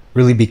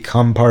 really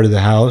become part of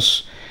the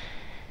house,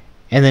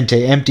 and then to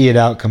empty it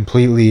out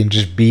completely and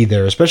just be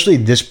there, especially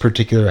this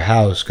particular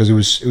house, because it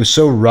was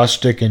so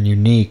rustic and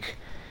unique.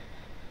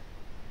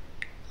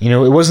 It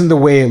wasn't the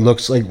way it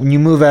looks like when you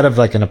move out of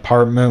like an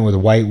apartment with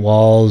white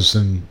walls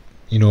and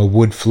a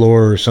wood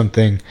floor or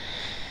something.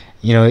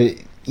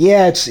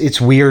 Yeah,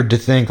 it's weird to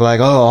think like,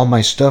 oh, all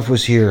my stuff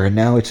was here and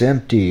now it's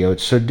empty. Oh,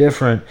 it's so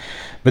different.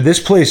 But this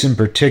place in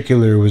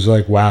particular was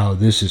like, wow,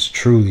 this is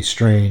truly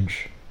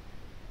strange.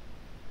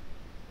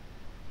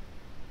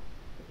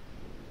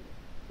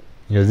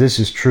 This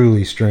is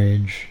truly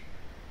strange.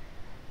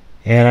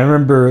 And I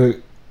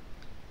remember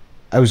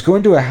I was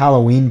going to a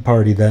Halloween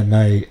party that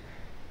night,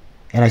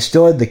 and I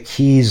still had the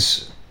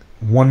keys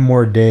one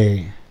more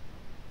day.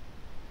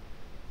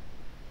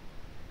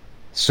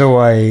 So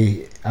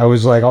I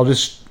was like, I'll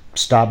just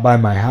stop by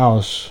my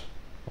house.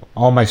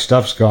 All my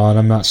stuff's gone.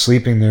 I'm not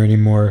sleeping there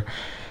anymore.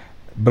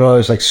 But I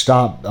was like,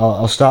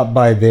 I'll stop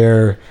by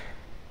there,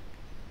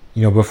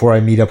 before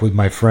I meet up with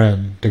my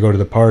friend to go to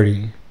the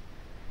party.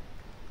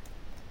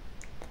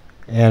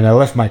 And I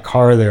left my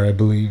car there, I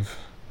believe.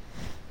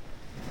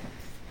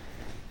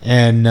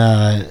 And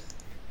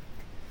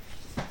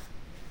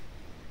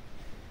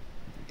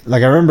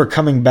like I remember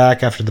coming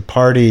back after the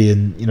party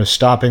and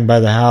stopping by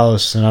the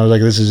house, and I was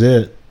like, this is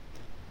it.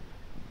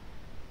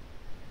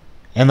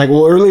 And like,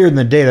 well, earlier in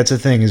the day, that's the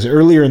thing, is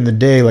earlier in the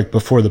day, like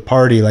before the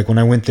party, like when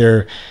I went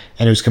there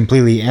and it was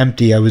completely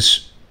empty, I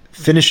was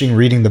finishing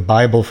reading the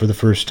Bible for the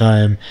first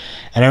time,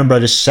 and I remember I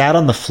just sat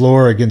on the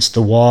floor against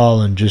the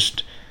wall and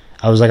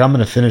I was like, I'm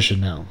going to finish it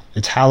now.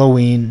 It's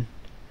Halloween.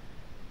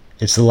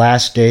 It's the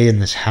last day in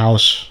this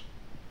house.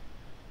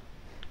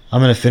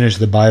 I'm going to finish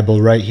the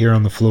Bible right here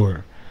on the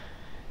floor.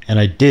 And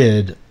I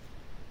did.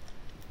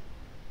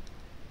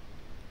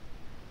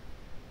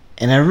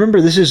 And I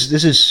remember this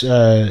is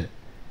I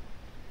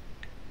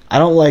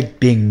don't like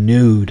being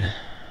nude.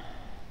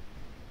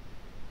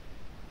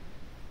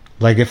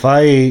 Like if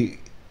I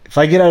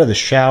get out of the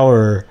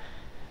shower,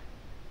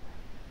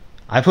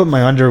 I put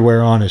my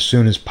underwear on as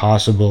soon as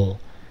possible,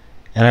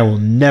 and I will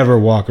never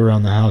walk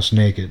around the house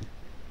naked.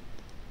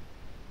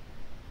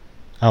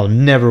 I will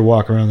never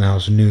walk around the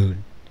house nude.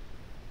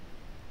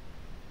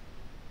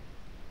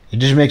 It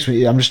just makes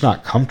me, I'm just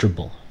not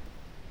comfortable.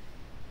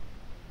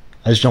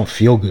 I just don't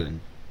feel good.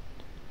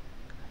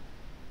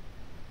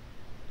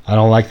 I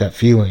don't like that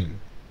feeling.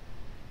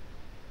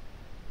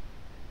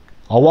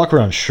 I'll walk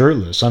around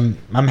shirtless. I'm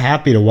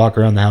happy to walk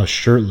around the house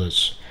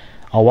shirtless.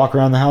 I'll walk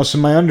around the house in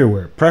my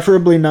underwear.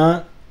 Preferably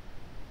not,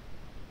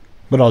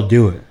 but I'll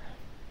do it.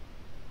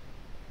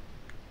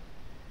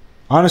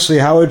 Honestly,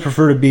 how I'd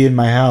prefer to be in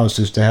my house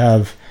is to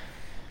have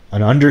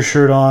an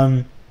undershirt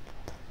on,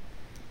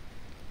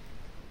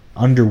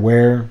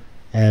 underwear,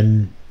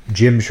 and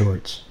gym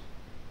shorts.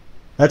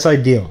 That's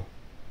ideal.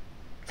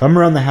 If I'm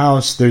around the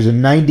house, there's a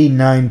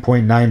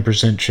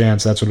 99.9%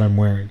 chance that's what I'm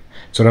wearing.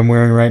 That's what I'm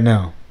wearing right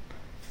now.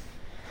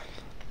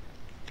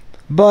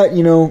 But,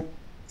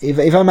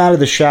 if I'm out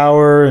of the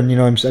shower and,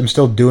 I'm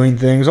still doing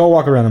things, I'll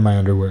walk around in my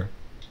underwear.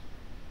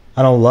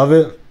 I don't love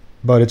it,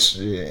 but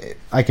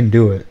I can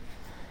do it.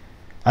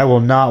 I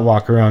will not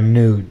walk around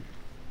nude.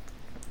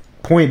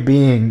 Point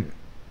being,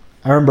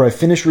 I remember I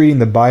finished reading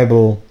the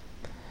Bible,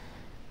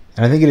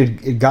 and I think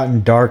it had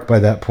gotten dark by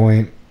that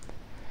point.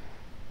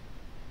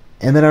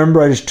 And then I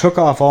remember I just took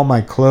off all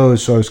my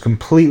clothes, so I was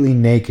completely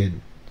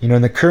naked.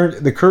 And the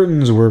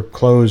curtains were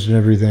closed and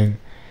everything.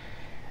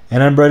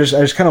 And I remember I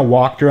just kind of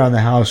walked around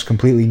the house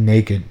completely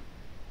naked.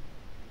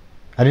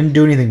 I didn't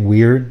do anything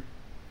weird.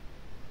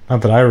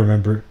 Not that I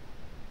remember.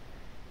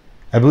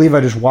 I believe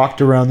I just walked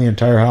around the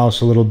entire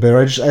house a little bit.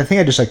 I think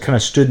I just like kind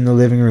of stood in the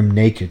living room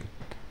naked.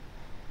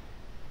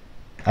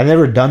 I've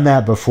never done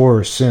that before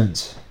or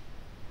since.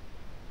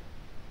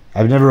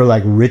 I've never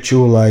like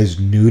ritualized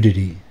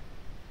nudity.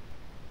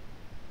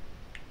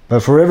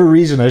 But for whatever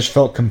reason, I just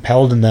felt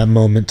compelled in that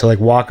moment to like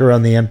walk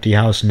around the empty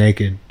house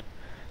naked.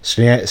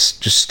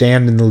 Just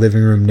stand in the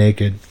living room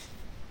naked.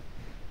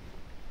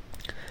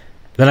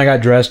 Then I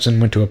got dressed and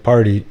went to a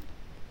party.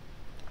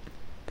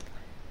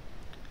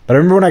 But I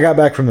remember when I got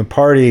back from the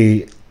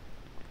party,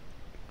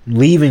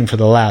 leaving for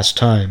the last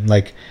time,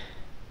 like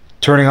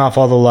turning off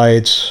all the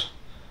lights,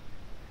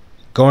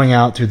 going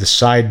out through the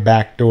side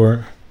back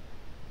door.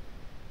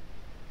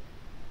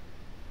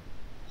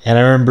 And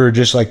I remember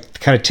just like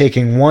kind of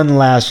taking one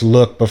last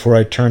look before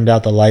I turned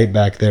out the light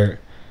back there.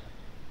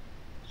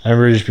 I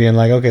remember just being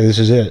like, okay, this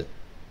is it.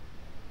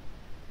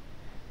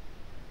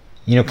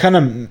 Kind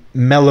of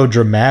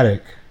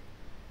melodramatic.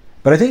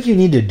 But I think you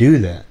need to do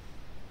that.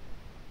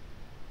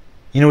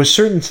 With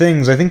certain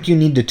things, I think you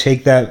need to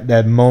take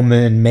that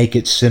moment and make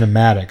it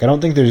cinematic. I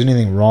don't think there's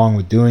anything wrong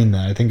with doing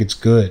that. I think it's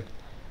good.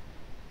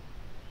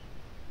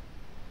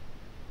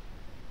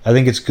 I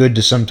think it's good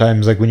to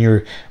sometimes, like when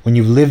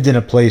you've lived in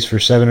a place for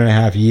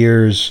 7.5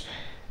 years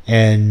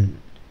and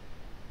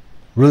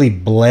really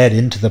bled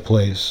into the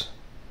place.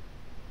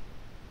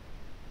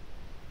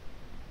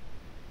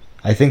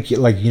 I think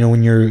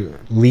when you're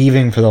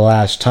leaving for the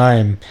last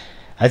time,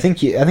 I think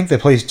the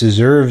place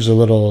deserves a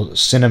little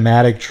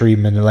cinematic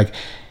treatment, like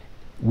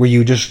where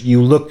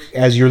you look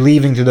as you're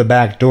leaving through the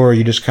back door,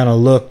 you just kind of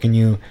look and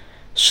you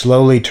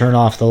slowly turn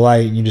off the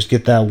light and you just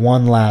get that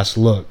one last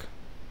look.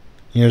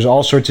 There's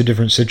all sorts of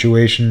different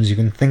situations you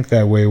can think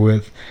that way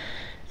with.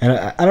 And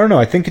I don't know,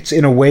 I think it's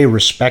in a way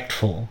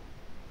respectful.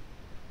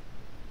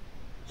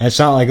 And it's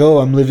not like, oh,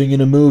 I'm living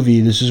in a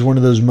movie. This is one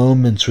of those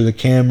moments where the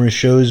camera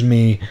shows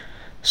me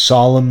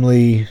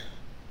solemnly,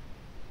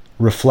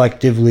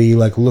 reflectively,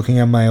 like looking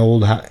at my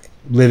old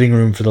living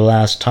room for the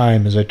last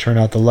time as I turn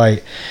out the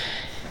light.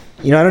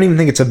 I don't even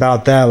think it's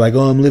about that, like,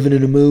 oh, I'm living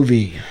in a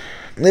movie.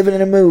 Living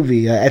in a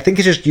movie. I think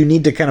it's just you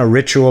need to kind of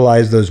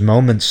ritualize those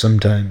moments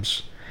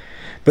sometimes.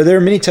 But there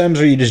are many times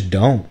where you just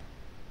don't.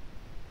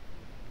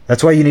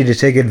 That's why you need to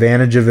take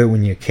advantage of it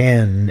when you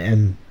can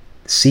and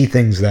see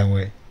things that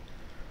way.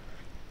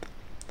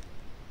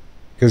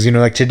 Because,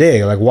 like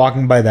today, like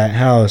walking by that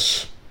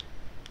house,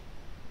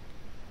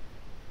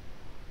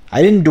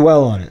 I didn't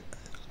dwell on it.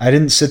 I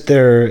didn't sit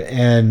there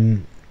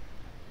and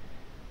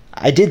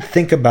I did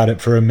think about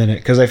it for a minute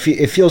because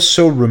it feels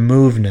so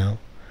removed now.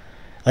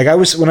 Like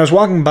when I was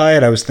walking by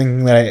it, I was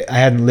thinking that I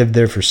hadn't lived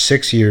there for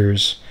 6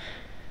 years.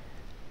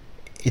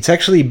 It's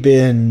actually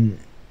been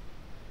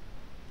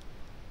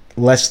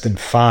less than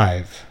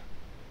 5.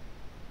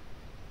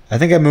 I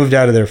think I moved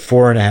out of there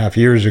 4.5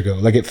 years ago.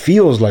 Like it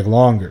feels like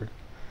longer.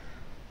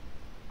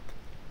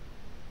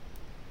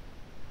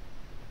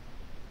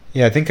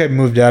 Yeah, I think I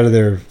moved out of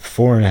there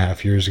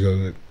 4.5 years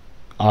ago.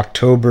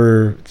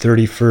 October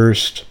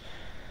 31st,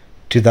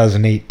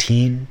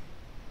 2018.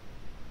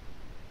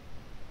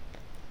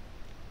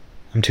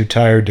 I'm too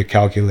tired to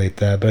calculate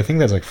that, but I think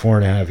that's like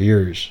 4.5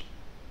 years.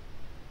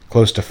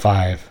 Close to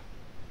 5.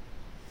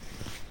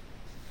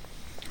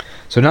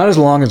 So not as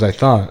long as I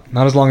thought,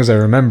 not as long as I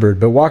remembered,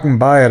 but walking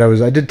by it,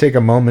 I did take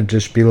a moment to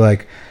just be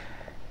like,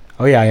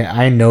 oh yeah,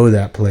 I know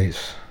that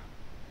place.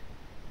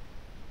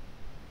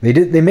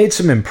 They made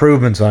some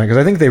improvements on it because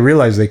I think they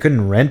realized they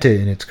couldn't rent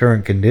it in its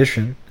current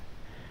condition.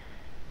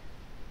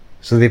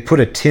 So they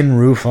put a tin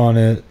roof on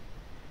it.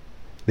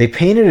 They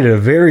painted it a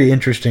very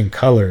interesting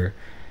color.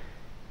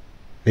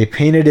 They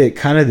painted it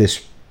kind of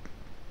this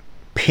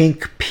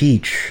pink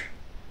peach.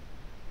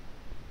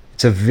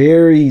 It's a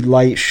very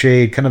light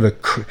shade, kind of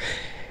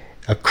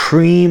a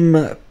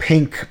cream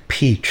pink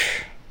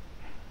peach.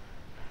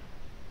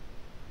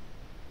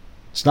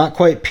 It's not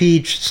quite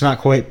peach, it's not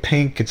quite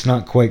pink, it's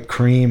not quite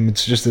cream.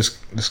 It's just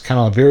this kind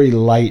of very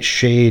light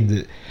shade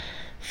that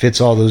fits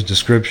all those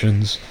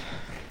descriptions.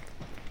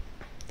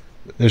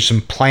 There's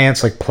some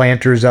plants, like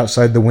planters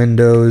outside the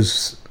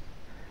windows.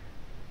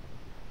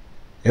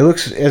 It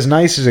looks as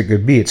nice as it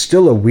could be. It's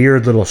still a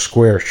weird little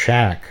square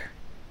shack.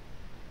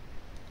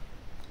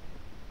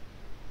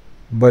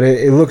 But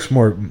it looks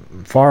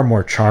far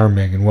more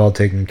charming and well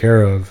taken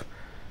care of.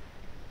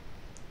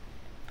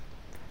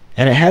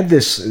 And it had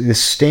this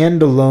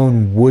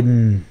standalone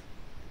wooden,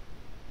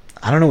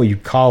 I don't know what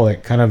you'd call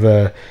it,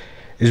 it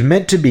was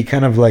meant to be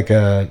kind of like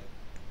a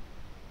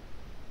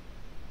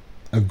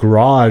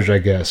garage, I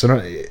guess.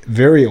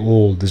 Very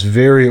old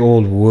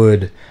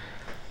wood.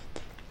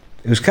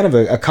 It was kind of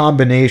a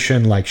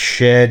combination like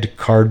shed,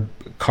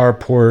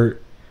 carport,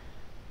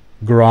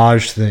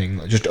 garage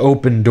thing. Just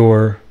open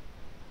door.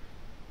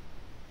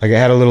 Like it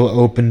had a little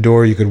open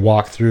door you could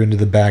walk through into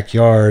the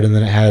backyard, and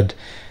then it had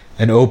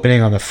an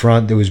opening on the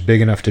front that was big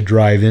enough to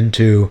drive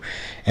into,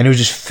 and it was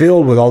just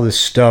filled with all this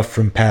stuff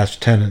from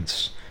past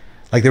tenants.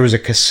 Like there was a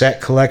cassette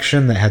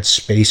collection that had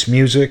space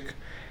music.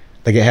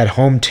 Like it had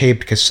home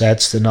taped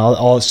cassettes, and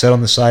all it said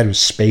on the side was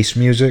space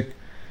music.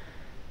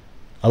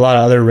 A lot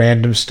of other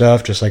random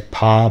stuff, just like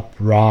pop,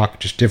 rock,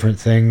 just different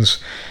things.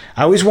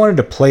 I always wanted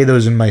to play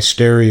those in my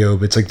stereo,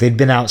 but it's like they'd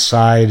been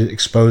outside,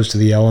 exposed to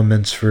the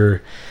elements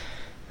for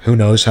who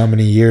knows how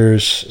many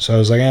years. So I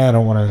was like, I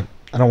don't want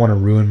to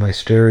ruin my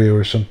stereo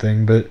or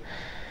something, but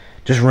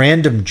just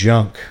random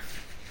junk.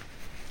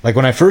 Like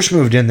when I first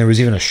moved in, there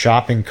was even a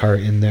shopping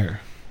cart in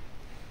there.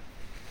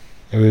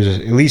 There was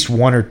at least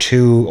 1 or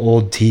 2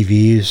 old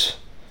TVs.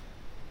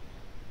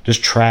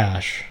 Just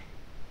trash.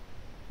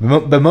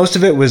 But most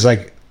of it was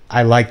like,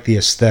 I liked the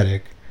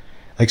aesthetic.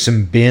 Like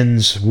some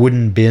bins,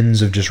 wooden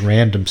bins of just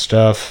random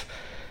stuff.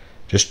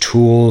 Just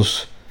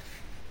tools.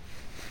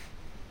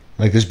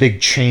 Like this big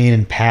chain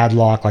and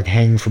padlock like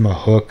hanging from a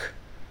hook.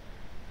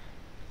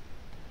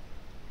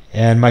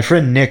 And my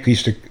friend Nick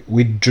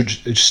we'd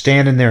just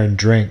stand in there and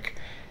drink.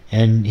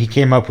 And he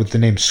came up with the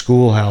name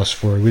Schoolhouse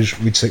for it.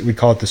 We'd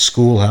call it the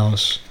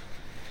Schoolhouse.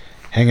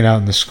 Hanging out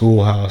in the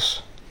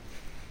schoolhouse.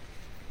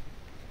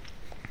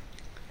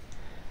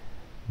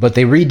 But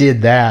they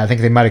redid that. I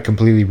think they might have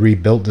completely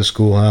rebuilt the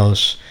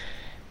schoolhouse.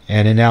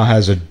 And it now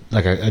has a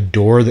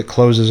door that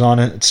closes on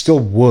it. It's still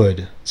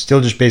wood. It's still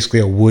just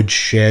basically a wood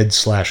shed /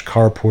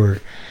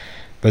 carport.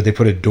 But they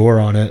put a door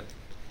on it.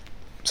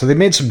 So they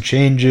made some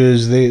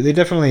changes. They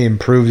definitely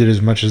improved it as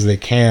much as they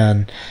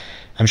can.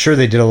 I'm sure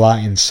they did a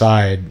lot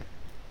inside.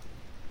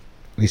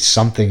 At least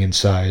something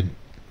inside.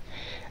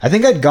 I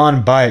think I'd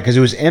gone by it because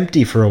it was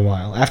empty for a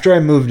while. After I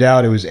moved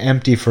out, it was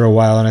empty for a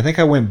while. And I think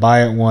I went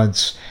by it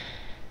once.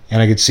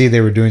 And I could see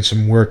they were doing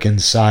some work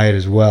inside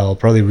as well.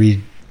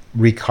 Probably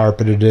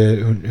recarpeted it.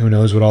 Who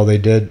knows what all they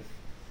did.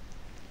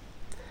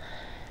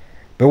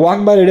 But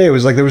walking by today, it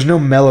was like there was no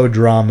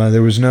melodrama.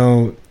 There was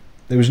no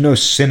there was no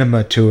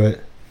cinema to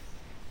it.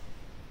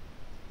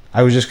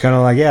 I was just kind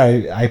of like,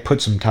 yeah, I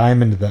put some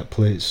time into that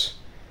place.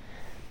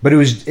 But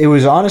it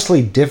was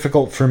honestly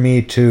difficult for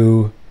me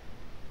to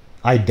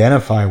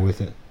identify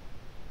with it.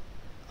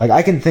 Like,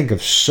 I can think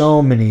of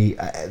so many.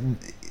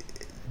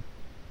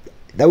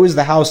 That was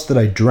the house that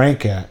I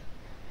drank at.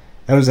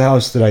 That was the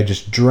house that I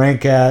just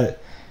drank at.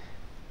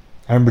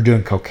 I remember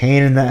doing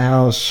cocaine in that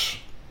house.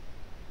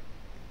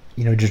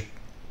 You know, just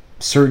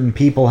certain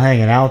people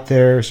hanging out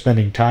there,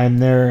 spending time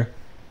there.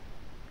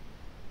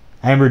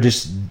 I remember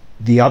just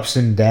the ups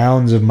and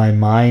downs of my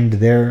mind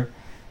there.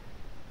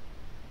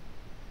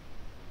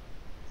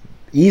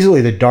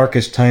 Easily the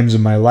darkest times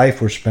of my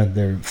life were spent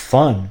there.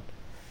 Fun.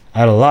 I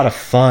had a lot of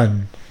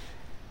fun.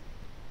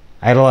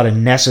 I had a lot of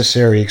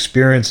necessary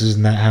experiences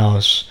in that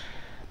house.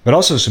 But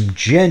also some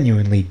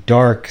genuinely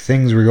dark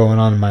things were going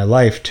on in my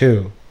life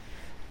too.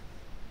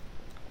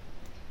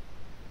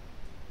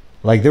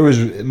 Like, I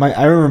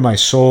remember my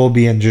soul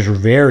being just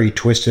very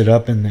twisted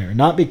up in there.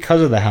 Not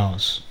because of the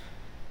house.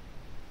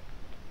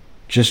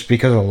 Just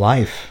because of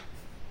life.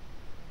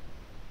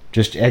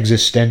 Just the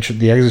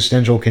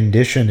existential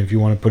condition, if you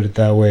want to put it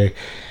that way.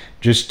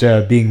 Just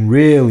being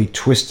really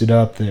twisted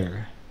up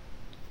there.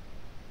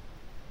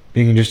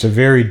 Being in just a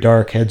very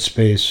dark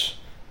headspace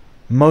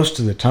most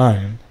of the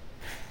time.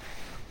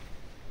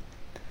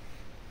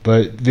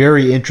 But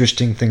very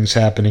interesting things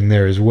happening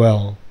there as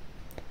well.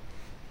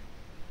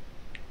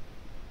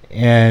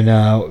 And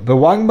but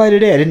walking by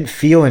today, I didn't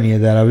feel any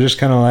of that. I was just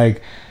kind of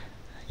like,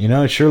 you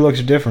know, it sure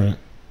looks different.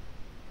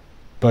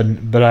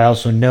 But I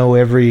also know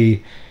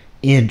every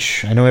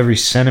inch, I know every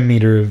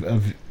centimeter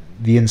of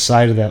the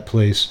inside of that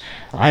place.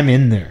 I'm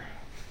in there.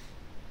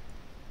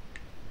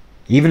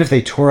 Even if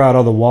they tore out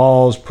all the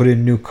walls, put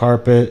in new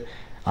carpet,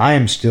 I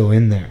am still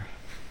in there.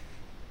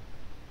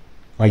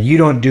 Like, you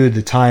don't do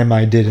the time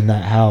I did in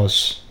that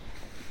house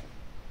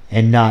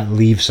and not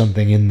leave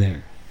something in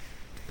there.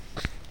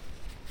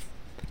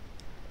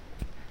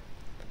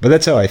 But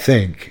that's how I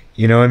think.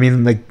 You know, I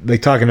mean,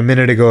 like talking a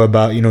minute ago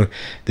about, you know,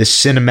 this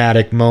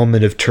cinematic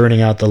moment of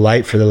turning out the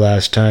light for the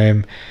last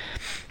time.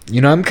 You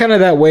know, I'm kind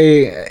of that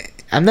way.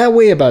 I'm that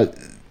way about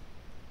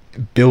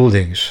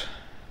buildings.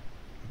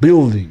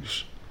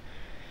 Buildings.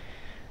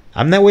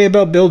 I'm that way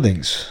about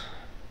buildings.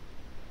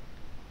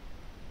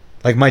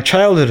 Like, my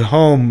childhood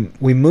home,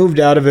 we moved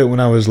out of it when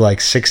I was like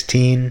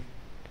 16.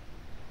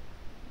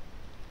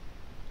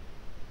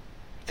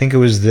 I think it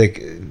was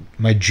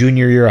my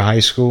junior year of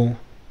high school.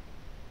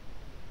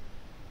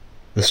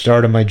 The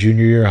start of my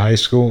junior year of high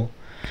school.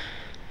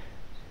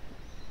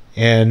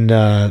 And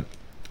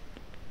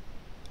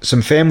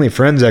some family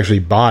friends actually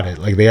bought it.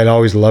 Like, they had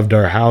always loved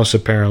our house,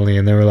 apparently,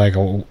 and they were like,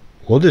 oh,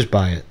 we'll just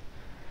buy it.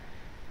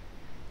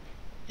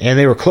 And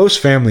they were close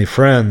family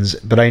friends,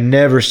 but I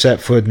never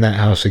set foot in that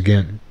house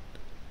again.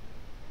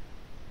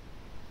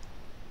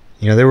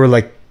 You know, there were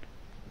like,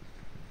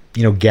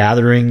 you know,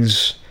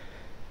 gatherings.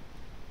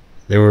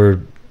 There were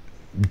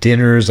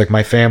dinners. Like,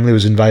 my family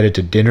was invited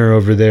to dinner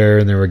over there,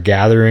 and there were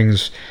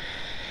gatherings.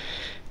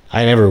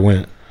 I never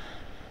went.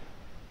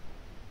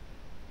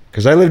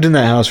 Because I lived in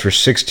that house for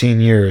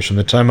 16 years, from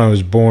the time I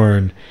was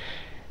born.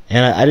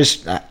 And I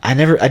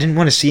didn't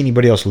want to see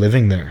anybody else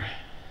living there.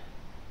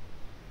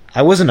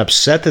 I wasn't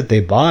upset that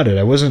they bought it.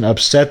 I wasn't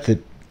upset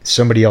that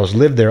somebody else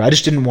lived there. I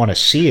just didn't want to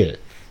see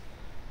it.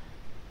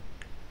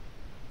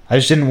 I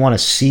just didn't want to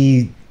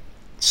see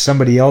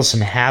somebody else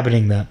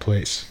inhabiting that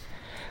place.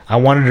 I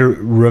wanted to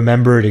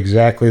remember it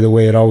exactly the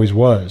way it always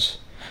was.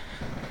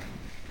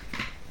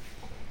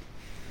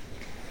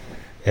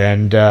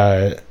 And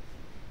so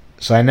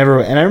I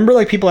remember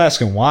like people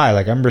asking why.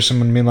 Like, I remember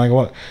someone being like,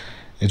 "What?"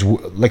 It's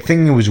like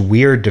thinking it was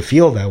weird to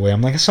feel that way.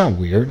 I'm like, it's not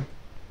weird.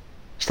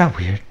 It's not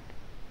weird.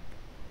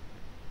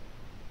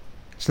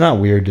 It's not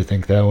weird to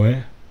think that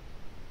way.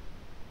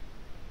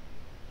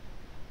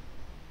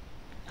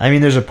 I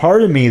mean, there's a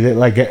part of me that,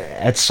 like,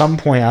 at some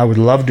point I would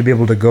love to be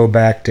able to go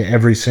back to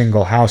every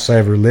single house I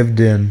ever lived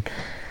in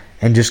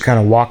and just kind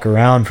of walk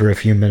around for a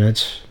few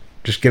minutes.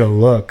 Just get a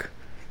look.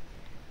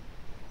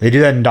 They do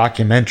that in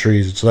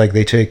documentaries. It's like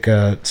they take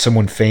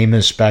someone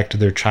famous back to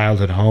their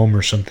childhood home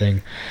or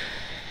something.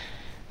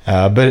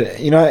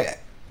 But, you know,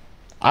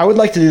 I would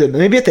like to do that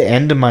maybe at the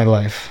end of my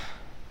life.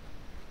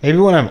 Maybe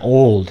when I'm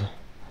old.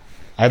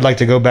 I'd like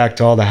to go back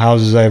to all the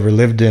houses I ever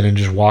lived in and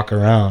just walk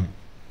around.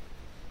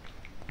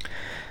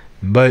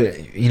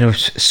 But, you know,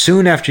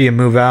 soon after you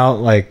move out,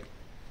 like,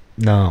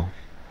 no.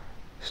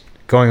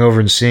 Going over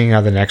and seeing how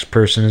the next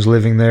person is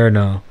living there,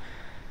 no.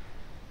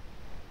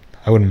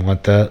 I wouldn't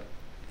want that.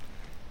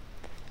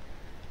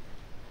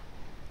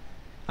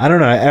 I don't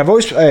know.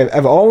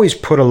 I've always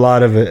put a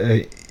lot of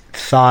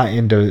thought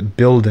into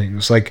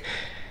buildings, like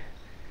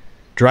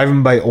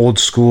driving by old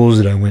schools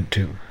that I went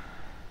to.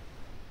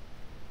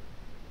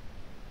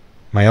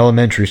 My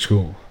elementary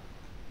school.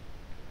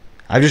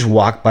 I've just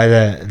walked by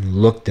that and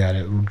looked at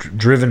it,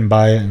 driven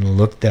by it and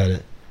looked at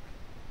it.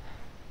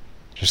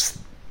 Just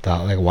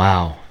thought, like,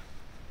 wow.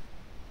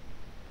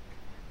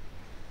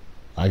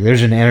 Like,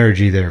 there's an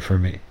energy there for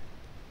me.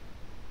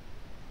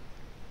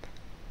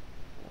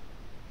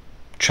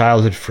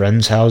 childhood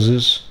friends'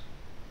 houses.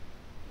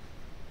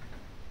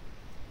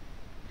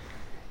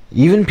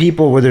 Even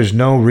people where there's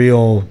no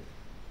real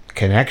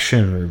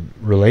connection or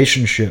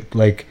relationship.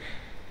 Like,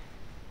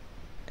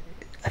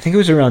 I think it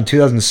was around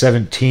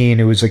 2017.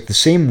 It was like the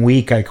same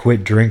week I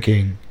quit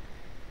drinking.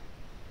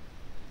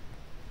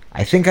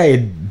 I think I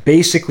had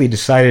basically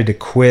decided to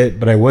quit,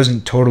 but I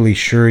wasn't totally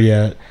sure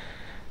yet.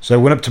 So I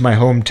went up to my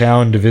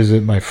hometown to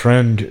visit my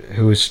friend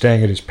who was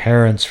staying at his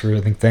parents' for, I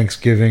think,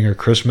 Thanksgiving or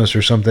Christmas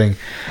or something.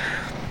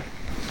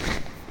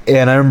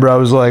 And I remember I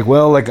was like,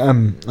 well, like,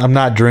 I'm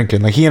not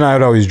drinking. Like, he and I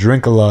would always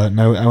drink a lot. And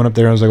I went up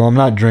there and I was like, well, I'm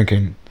not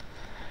drinking.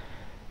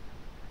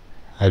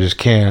 I just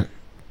can't.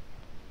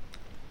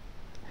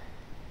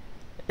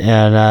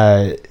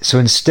 And so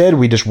instead,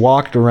 we just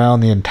walked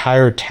around the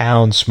entire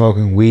town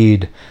smoking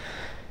weed.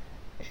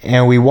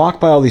 And we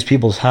walked by all these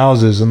people's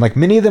houses, and like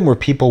many of them were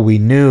people we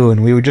knew,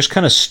 and we would just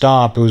kind of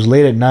stop. It was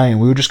late at night, and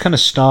we would just kind of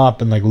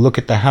stop and like look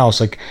at the house.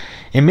 Like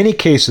in many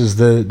cases,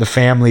 the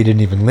family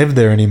didn't even live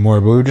there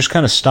anymore, but we would just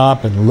kind of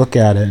stop and look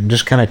at it and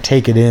just kind of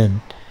take it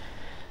in,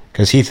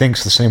 because he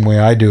thinks the same way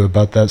I do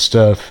about that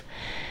stuff.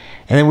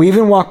 And then we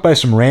even walked by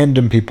some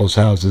random people's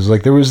houses.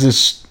 Like there was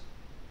this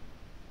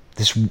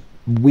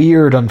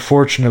weird,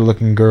 unfortunate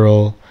looking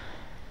girl.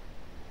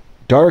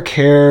 Dark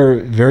hair,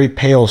 very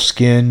pale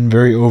skin,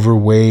 very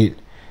overweight,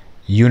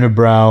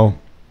 unibrow.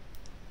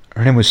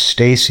 Her name was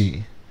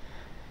Stacy.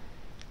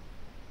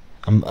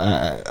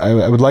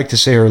 I would like to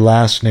say her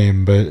last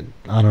name, but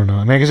I don't know.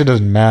 I mean, I guess it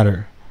doesn't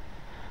matter.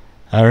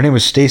 Her name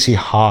was Stacy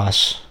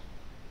Haas.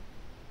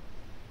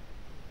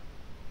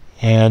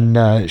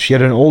 And she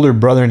had an older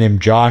brother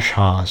named Josh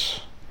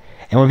Haas.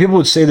 And when people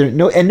would say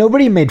that, and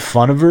nobody made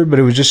fun of her, but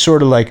it was just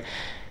sort of like,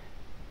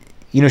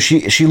 you know,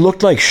 she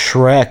looked like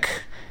Shrek.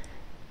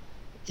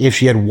 If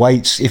he had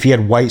white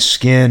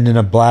skin and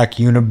a black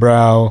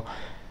unibrow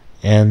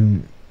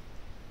and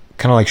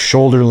kind of like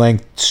shoulder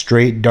length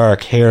straight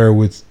dark hair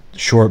with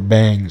short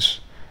bangs.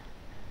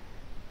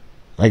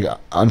 Like,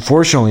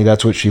 unfortunately,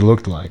 that's what she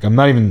looked like. I'm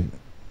not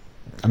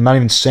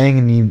even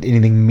saying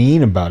anything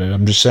mean about it.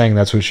 I'm just saying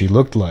that's what she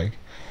looked like.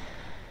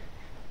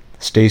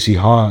 Stacy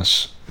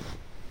Haas.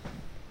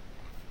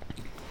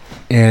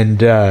 And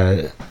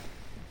then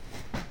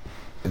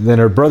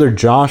her brother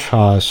Josh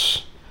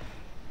Haas,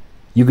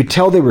 you could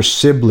tell they were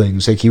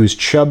siblings. Like, he was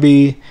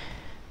chubby.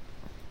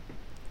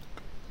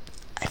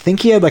 I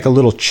think he had like a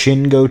little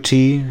chin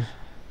goatee,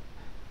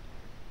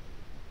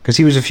 because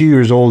he was a few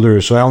years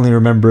older, so I only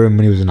remember him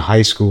when he was in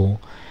high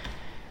school.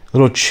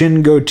 Little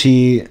chin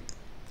goatee,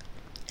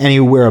 and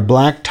he would wear a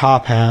black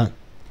top hat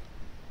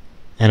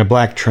and a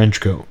black trench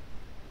coat.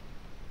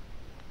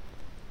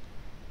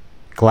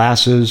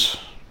 Glasses,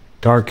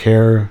 dark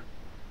hair.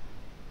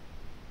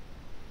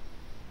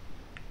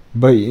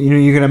 But, you know,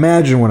 you can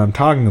imagine what I'm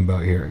talking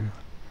about here.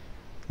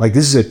 Like,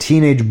 this is a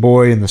teenage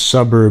boy in the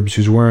suburbs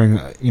who's wearing,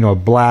 you know, a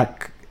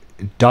black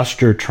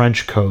duster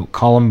trench coat,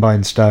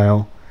 Columbine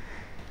style.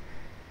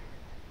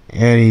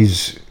 And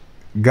he's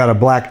got a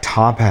black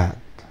top hat.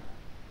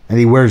 And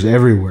he wears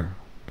everywhere.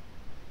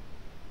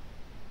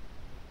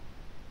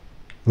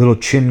 Little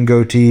chin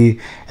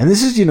goatee. And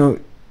this is, you know,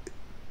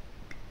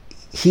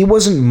 he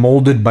wasn't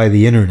molded by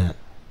the internet.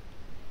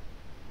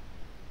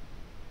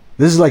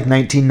 This is like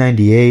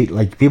 1998.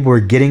 Like, people were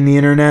getting the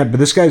internet, but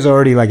this guy's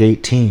already like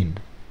 18.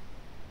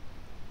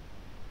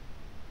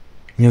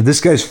 You know,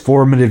 this guy's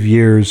formative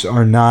years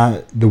are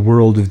not the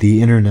world of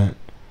the internet.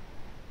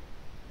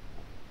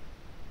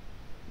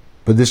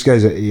 But this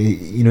guy's,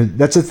 you know,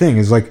 that's the thing,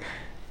 is like,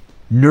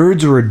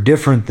 nerds were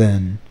different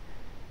then.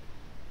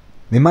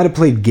 They might have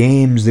played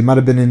games, they might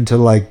have been into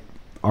like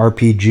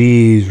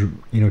RPGs,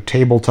 you know,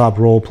 tabletop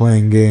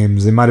role-playing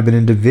games, they might have been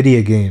into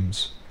video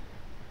games.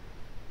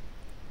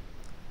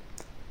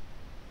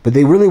 But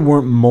they really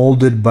weren't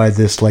molded by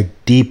this like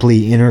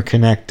deeply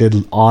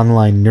interconnected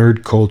online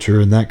nerd culture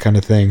and that kind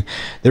of thing.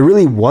 There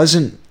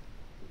wasn't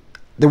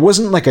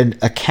like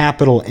a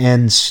capital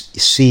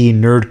NC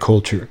nerd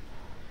culture.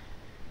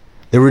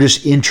 There were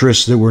just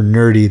interests that were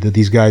nerdy that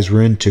these guys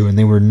were into, and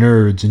they were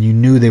nerds, and you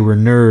knew they were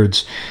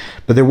nerds.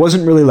 But there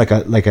wasn't really like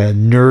a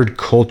nerd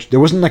culture. There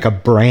wasn't like a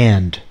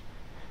brand.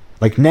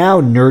 Like, now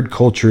nerd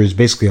culture is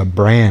basically a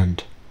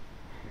brand.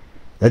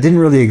 That didn't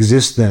really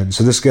exist then.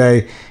 So this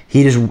guy,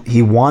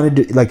 he wanted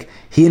to, like,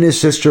 he and his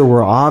sister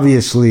were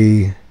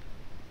obviously,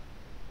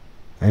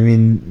 I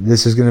mean,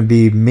 this is going to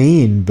be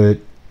mean, but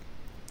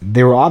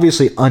they were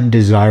obviously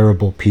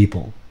undesirable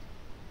people.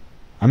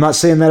 I'm not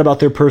saying that about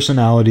their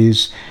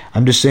personalities.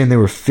 I'm just saying they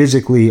were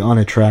physically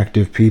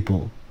unattractive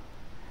people.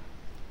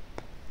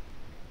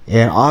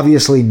 And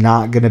obviously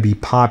not going to be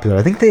popular.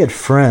 I think they had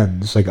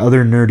friends, like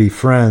other nerdy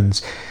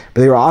friends,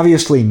 but they were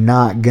obviously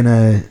not going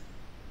to,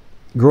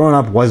 growing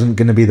up wasn't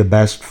going to be the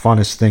best,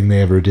 funnest thing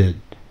they ever did.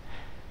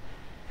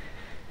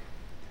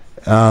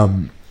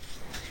 So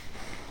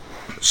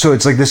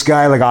it's like this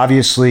guy, like,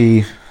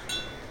 obviously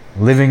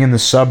living in the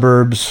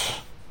suburbs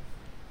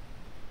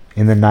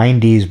in the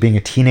 90s, being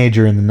a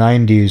teenager in the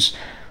 90s,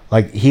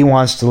 like, he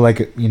wants to,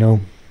 like, you know,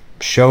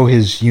 show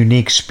his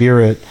unique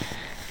spirit,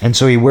 and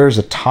so he wears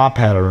a top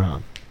hat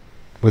around.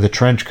 with a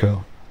trench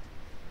coat.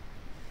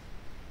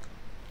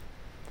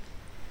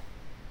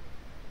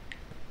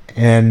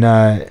 And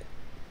I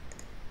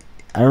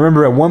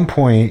remember at one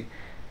point,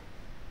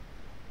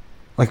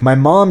 like, my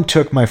mom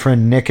took my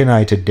friend Nick and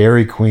I to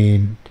Dairy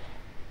Queen.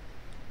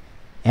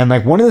 And,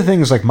 like, one of the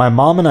things, like, my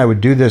mom and I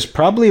would do this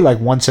probably, like,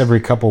 once every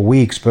couple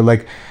weeks. But,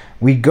 like,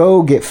 we'd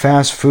go get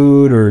fast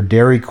food or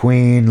Dairy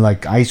Queen,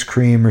 like, ice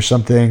cream or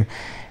something.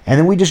 And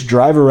then we just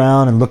drive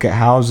around and look at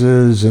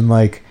houses. And,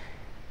 like,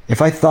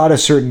 if I thought a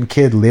certain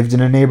kid lived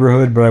in a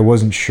neighborhood but I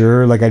wasn't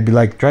sure, like, I'd be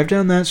like, drive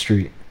down that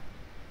street.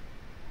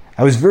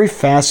 I was very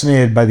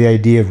fascinated by the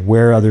idea of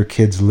where other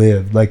kids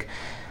lived. Like,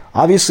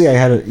 obviously I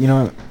had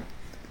a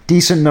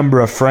decent number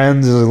of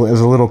friends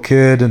as a little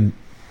kid, and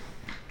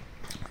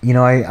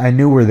I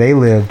knew where they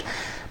lived,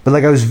 but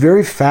like I was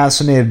very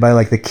fascinated by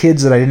like the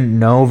kids that I didn't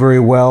know very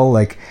well.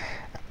 Like,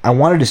 I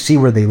wanted to see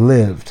where they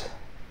lived,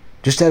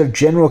 just out of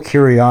general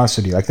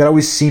curiosity. Like, that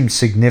always seemed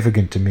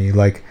significant to me.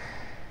 Like,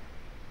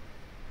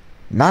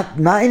 not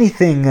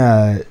anything,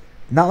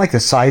 not like the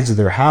size of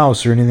their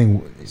house or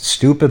anything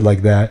stupid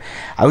like that.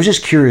 I was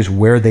just curious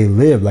where they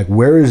lived. Like,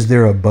 where is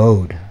their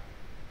abode?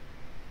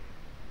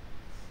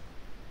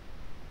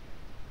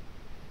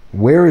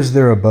 Where is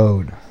their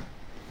abode?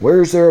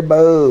 Where's their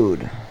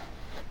abode?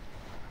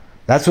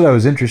 That's what I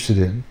was interested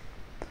in.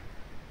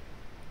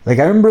 Like,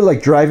 I remember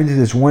like driving to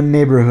this one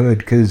neighborhood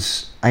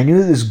because I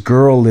knew this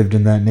girl lived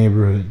in that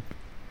neighborhood.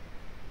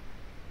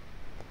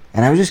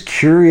 And I was just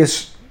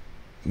curious,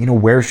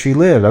 where she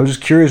lived. I was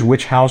just curious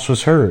which house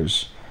was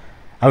hers.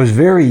 I was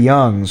very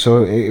young,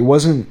 so it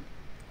wasn't,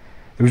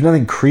 there was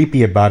nothing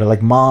creepy about it.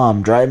 Like,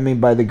 Mom, drive me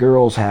by the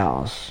girl's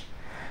house.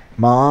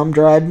 Mom,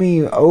 drive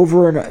me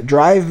over and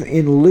drive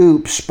in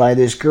loops by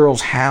this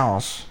girl's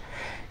house.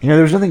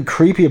 There was nothing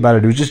creepy about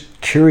it. It was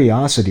just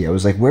curiosity. I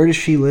was like, where does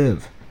she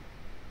live?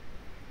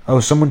 Oh,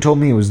 someone told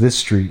me it was this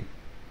street.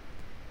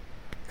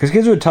 Because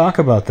kids would talk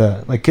about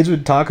that. Like, kids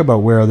would talk about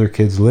where other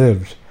kids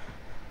lived.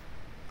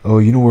 Oh,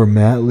 you know where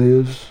Matt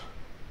lives?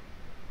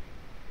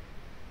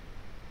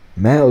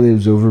 Matt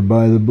lives over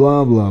by the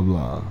blah, blah,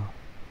 blah.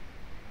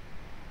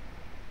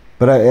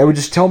 But I would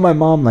just tell my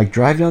mom, like,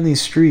 drive down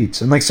these streets.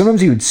 And, like,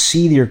 sometimes you would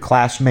see your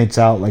classmates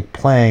out, like,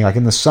 playing. Like,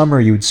 in the summer,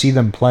 you would see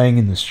them playing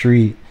in the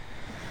street.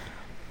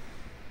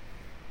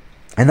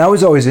 And that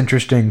was always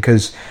interesting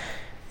because,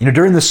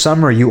 during the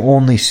summer, you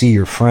only see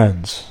your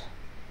friends.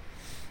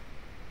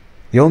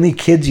 The only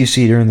kids you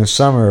see during the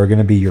summer are going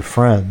to be your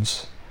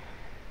friends.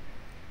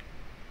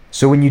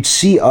 So when you'd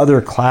see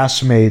other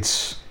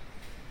classmates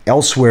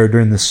elsewhere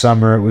during the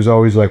summer, it was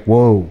always like,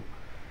 whoa.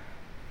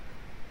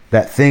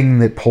 That thing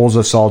that pulls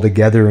us all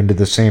together into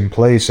the same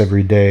place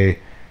every day,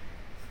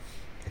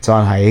 it's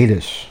on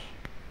hiatus.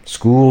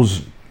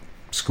 School's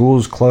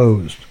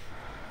closed.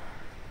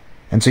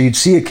 And so you'd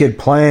see a kid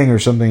playing or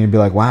something and you'd be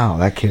like, wow,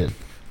 that kid.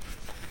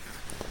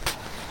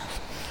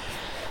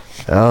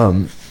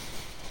 But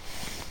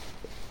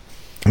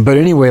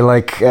anyway,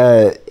 like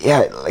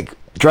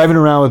driving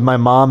around with my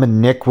mom and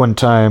Nick one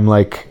time,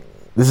 like,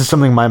 this is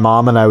something my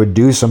mom and I would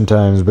do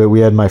sometimes, but we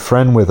had my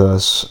friend with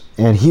us,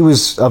 and he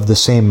was of the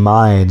same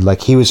mind.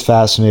 Like, he was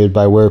fascinated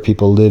by where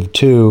people lived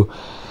too.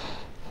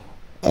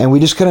 And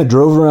we just kind of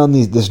drove around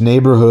this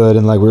neighborhood,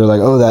 and like we were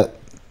like, oh,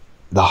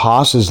 the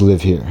Hosses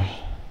live here.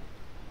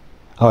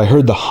 Oh, I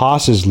heard the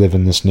Hosses live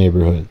in this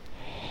neighborhood.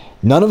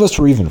 None of us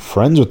were even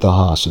friends with the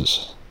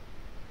Hosses.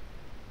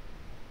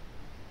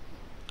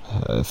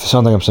 It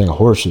sounds like I'm saying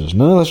horses.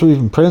 None of us were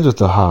even friends with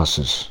the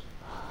Hosses.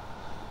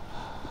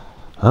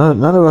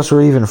 None of us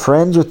were even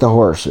friends with the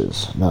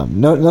horses.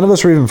 None of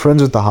us were even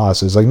friends with the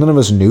Hosses. Like, none of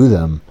us knew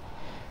them.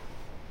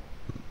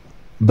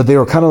 But they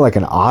were kind of like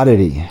an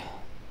oddity.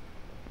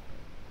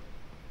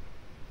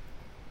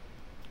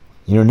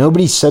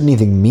 Nobody said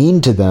anything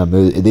mean to them.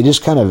 They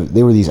just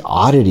they were these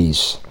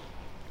oddities.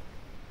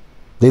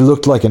 They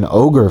looked like an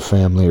ogre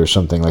family or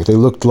something. Like, they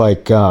looked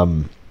like,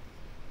 they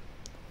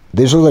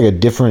just looked like a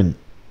different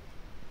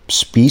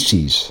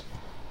species.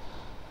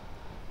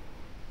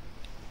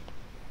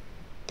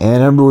 And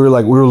I remember we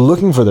were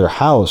looking for their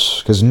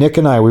house, because Nick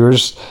and I, we were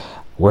just,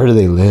 where do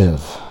they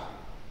live?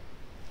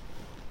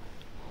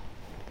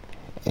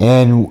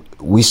 And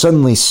we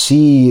suddenly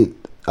see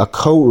a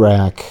coat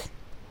rack.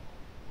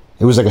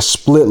 It was like a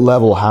split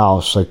level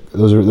house. Like,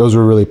 those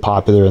were really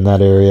popular in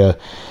that area.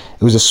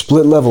 It was a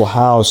split level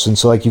house, and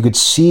so like you could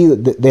see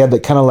that they had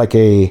that kind of like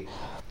I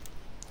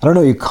don't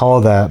know what you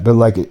call that, but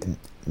like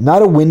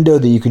not a window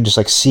that you can just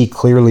like see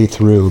clearly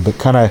through, but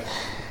kind of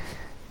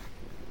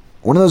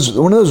one of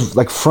those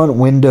like front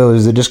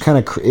windows that just kind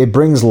of it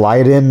brings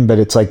light in, but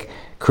it's like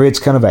creates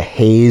kind of a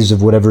haze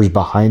of whatever's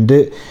behind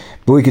it.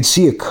 But we could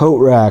see a coat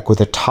rack with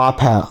a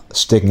top hat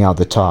sticking out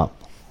the top.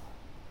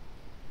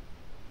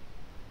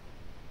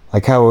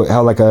 Like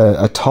how like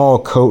a tall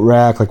coat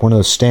rack, like one of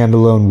those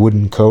standalone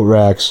wooden coat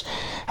racks,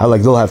 how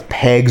like they'll have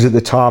pegs at the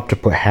top to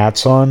put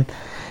hats on,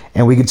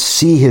 and we could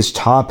see his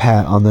top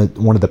hat on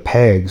one of the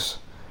pegs,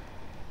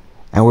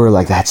 and we were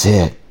like, that's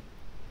it.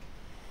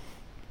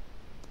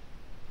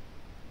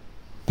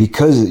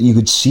 because you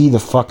could see the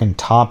fucking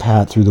top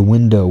hat through the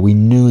window, we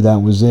knew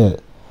that was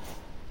it.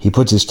 He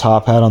puts his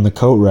top hat on the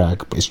coat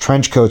rack. His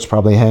trench coat's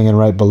probably hanging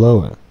right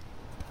below it.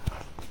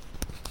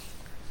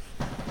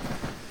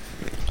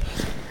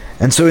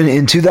 And so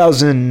in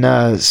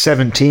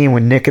 2017,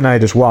 when Nick and I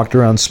just walked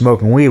around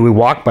smoking weed, we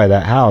walked by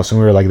that house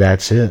and we were like,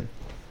 that's it.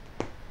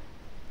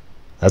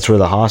 That's where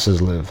the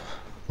Hosses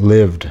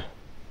lived.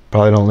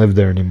 Probably don't live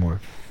there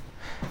anymore.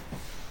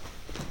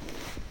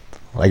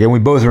 Like, and we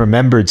both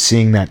remembered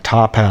seeing that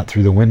top hat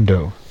through the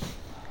window.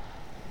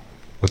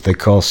 What they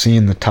call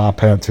seeing the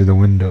top hat through the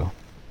window.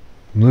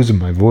 I'm losing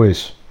my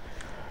voice.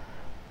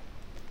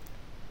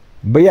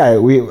 But yeah,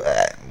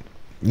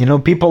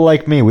 people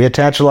like me, we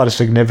attach a lot of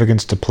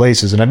significance to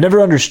places, and I've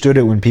never understood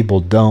it when people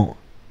don't.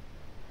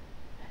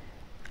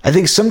 I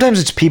think sometimes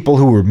it's people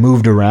who were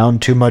moved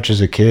around too much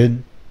as a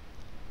kid.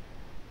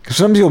 Because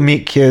sometimes you'll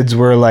meet kids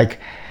where, like,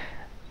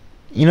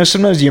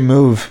 sometimes you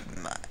move.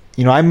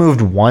 I moved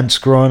once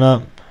growing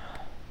up,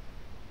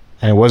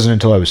 and it wasn't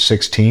until I was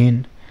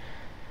 16.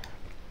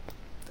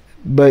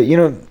 But,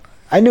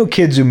 I knew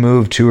kids who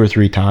moved 2 or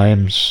 3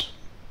 times.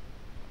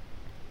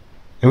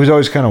 It was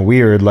always kind of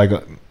weird, like,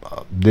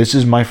 this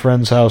is my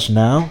friend's house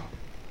now?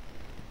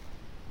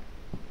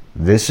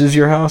 This is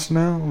your house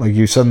now? Like,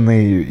 you're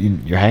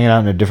hanging out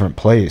in a different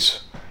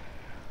place.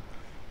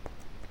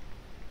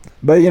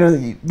 But,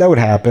 that would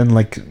happen.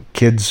 Like,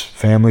 kids'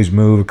 families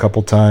move a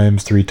couple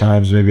times, 3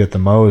 times maybe at the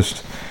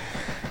most.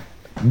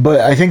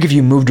 But I think if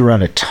you moved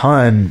around a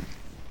ton,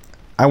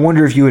 I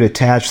wonder if you would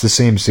attach the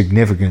same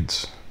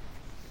significance.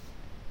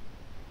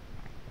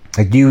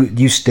 Like, do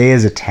you stay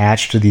as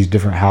attached to these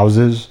different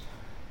houses?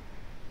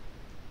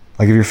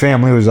 Like, if your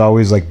family was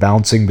always, like,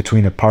 bouncing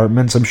between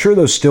apartments, I'm sure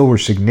those still were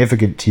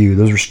significant to you.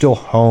 Those were still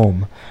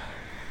home.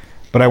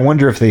 But I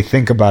wonder if they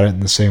think about it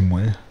in the same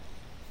way.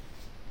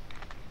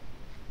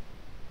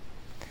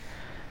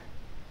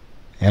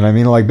 And I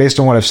mean, like, based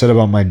on what I've said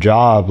about my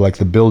job, like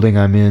the building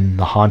I'm in,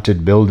 the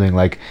haunted building,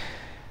 like,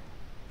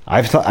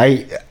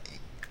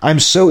 I'm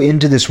so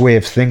into this way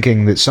of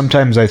thinking that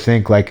sometimes I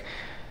think, like,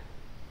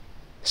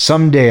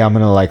 someday I'm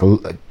going to, like,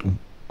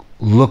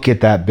 look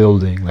at that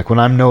building. Like, when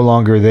I'm no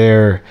longer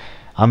there,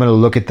 I'm going to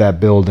look at that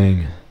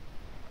building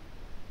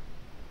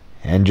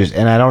and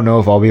I don't know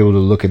if I'll be able to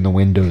look in the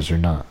windows or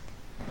not.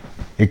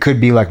 It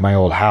could be like my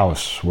old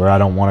house where I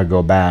don't want to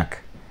go back.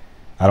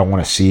 I don't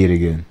want to see it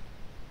again.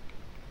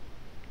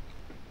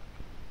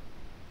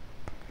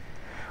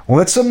 Well,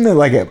 that's something that,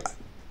 like,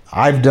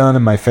 I've done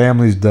and my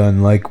family's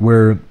done, like,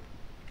 where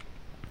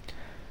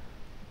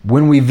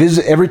when we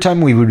visit, every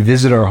time we would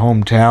visit our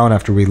hometown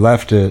after we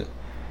left it,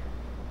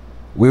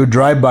 we would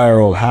drive by our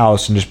old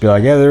house and just be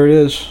like, yeah, there it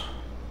is.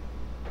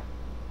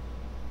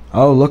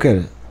 Oh, look at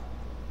it.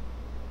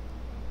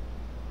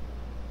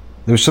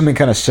 There's something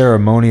kind of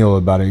ceremonial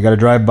about it. You got to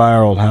drive by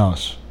our old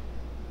house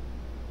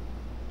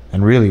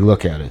and really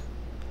look at it.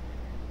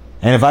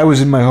 And if I was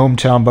in my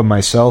hometown by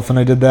myself and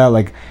I did that,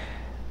 like,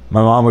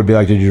 my mom would be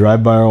like, did you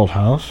drive by our old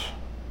house?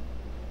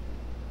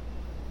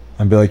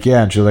 I'd be like,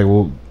 yeah. And she's like,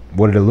 well,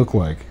 what did it look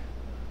like?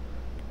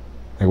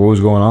 Like, what was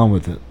going on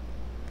with it?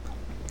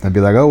 I'd be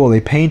like, oh, well, they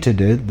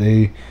painted it.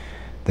 They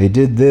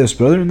did this.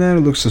 But other than that, it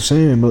looks the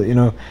same. But,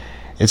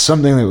 it's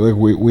something that,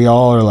 like, we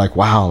all are like,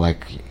 wow,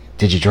 like,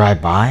 did you drive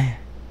by?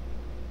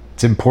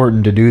 It's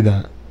important to do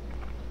that.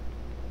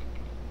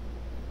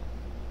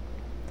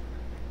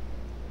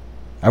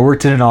 I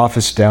worked in an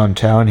office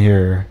downtown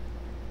here.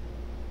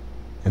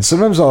 And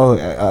sometimes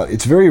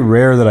it's very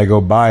rare that I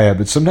go by it,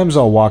 but sometimes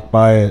I'll walk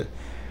by it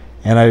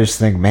and I just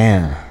think,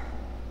 man,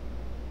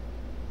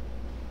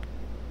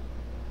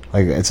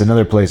 like, it's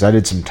another place. I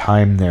did some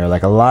time there,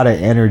 like, a lot of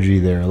energy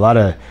there, a lot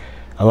of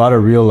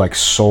real, like,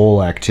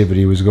 soul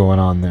activity was going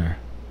on there.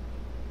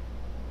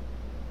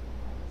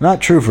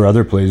 Not true for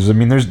other places. I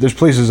mean, there's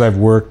places I've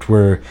worked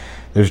where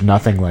there's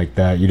nothing like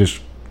that. You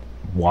just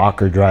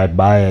walk or drive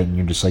by it and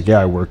you're just like,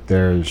 yeah, I worked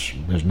there.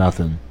 There's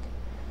nothing.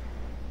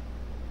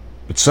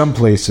 But some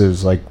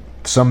places, like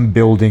some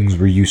buildings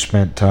where you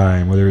spent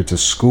time, whether it's a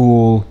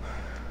school.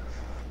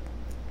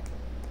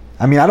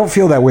 I mean, I don't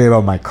feel that way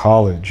about my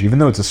college, even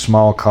though it's a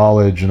small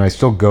college and I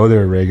still go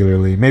there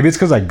regularly. Maybe it's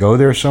because I go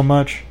there so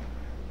much.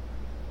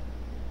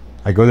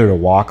 I go there to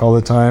walk all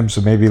the time,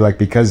 so maybe, like,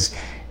 because,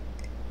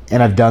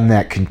 and I've done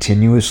that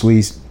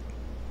continuously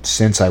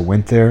since I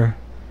went there.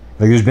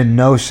 Like, there's been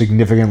no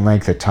significant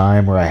length of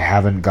time where I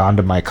haven't gone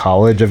to my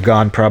college. I've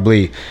gone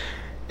probably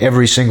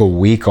every single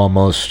week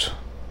almost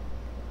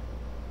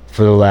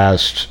for the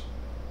last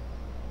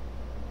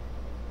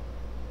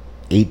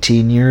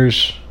 18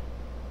 years.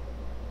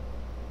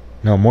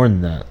 No, more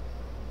than that.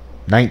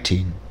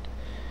 19.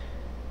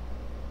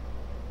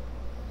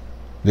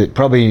 That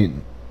probably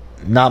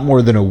not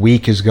more than a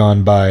week has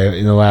gone by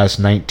in the last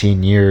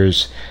 19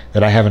 years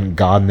that I haven't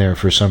gone there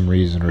for some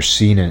reason or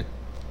seen it.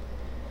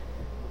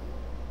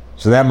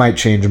 So that might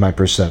change my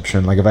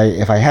perception. Like,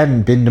 if I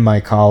hadn't been to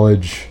my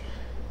college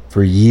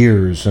for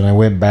years and I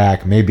went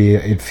back, maybe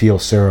it'd feel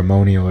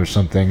ceremonial or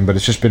something, but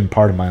it's just been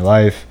part of my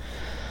life.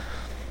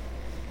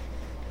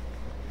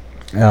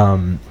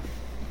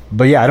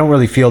 But yeah, I don't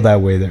really feel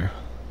that way there.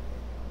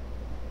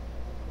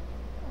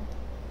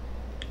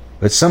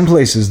 But some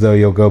places, though,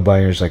 you'll go by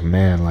and you're just like,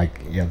 man, like,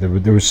 yeah, there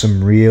was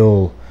some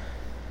real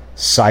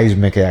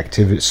seismic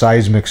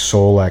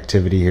soul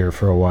activity here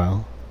for a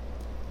while.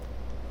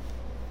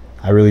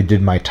 I really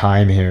did my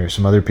time here.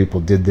 Some other people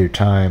did their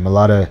time. A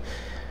lot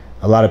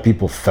of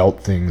people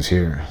felt things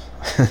here.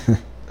 A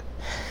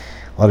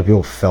lot of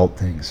people felt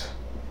things.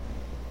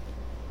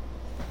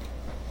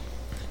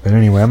 But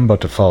anyway, I'm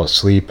about to fall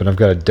asleep, and I've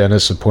got a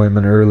dentist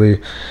appointment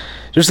early.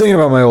 Just thinking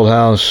about my old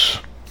house.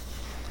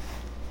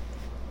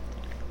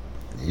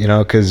 You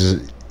know,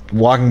 because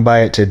walking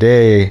by it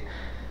today,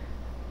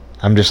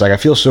 I'm just like, I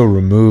feel so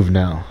removed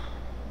now.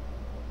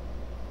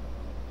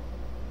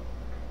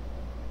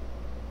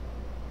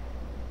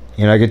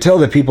 You know, I could tell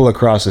that people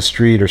across the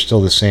street are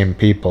still the same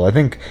people. I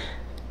think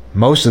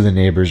most of the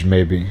neighbors,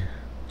 maybe.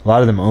 A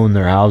lot of them own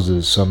their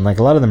houses, so I'm like,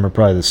 a lot of them are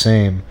probably the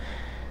same.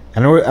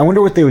 And I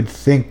wonder what they would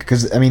think,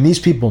 because, I mean, these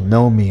people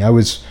know me.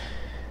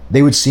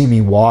 They would see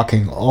me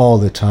walking all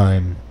the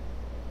time.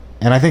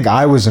 And I think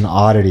I was an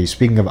oddity.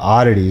 Speaking of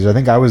oddities, I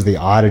think I was the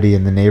oddity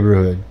in the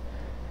neighborhood.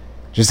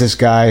 Just this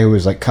guy who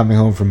was like coming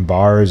home from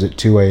bars at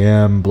 2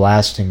 a.m.,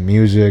 blasting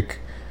music.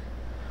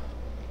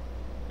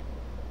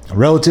 A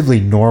relatively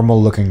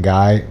normal looking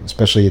guy,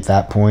 especially at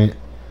that point.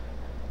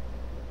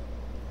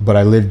 But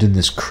I lived in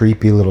this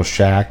creepy little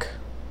shack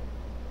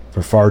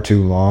for far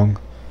too long.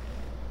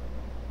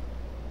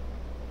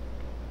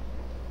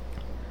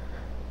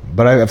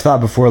 But I've thought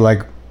before,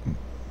 like,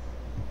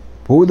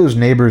 what would those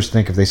neighbors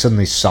think if they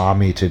suddenly saw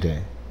me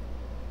today?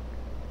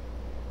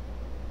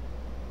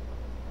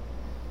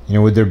 You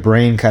know, would their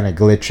brain kind of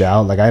glitch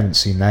out? Like, I haven't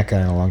seen that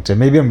guy in a long time.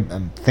 Maybe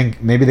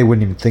maybe they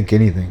wouldn't even think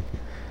anything.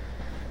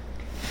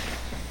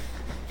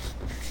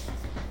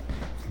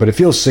 But it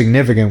feels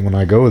significant when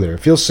I go there. It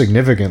feels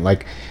significant.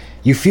 Like,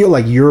 you feel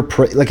like you're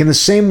like, in the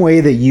same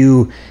way that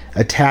you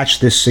attach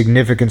this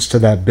significance to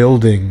that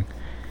building,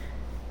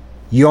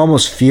 you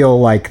almost feel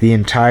like the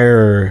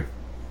entire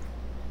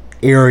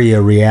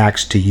area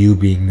reacts to you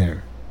being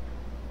there.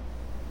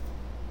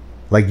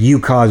 Like, you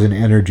cause an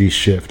energy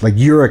shift. Like,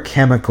 you're a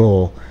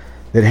chemical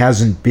that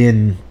hasn't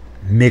been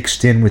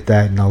mixed in with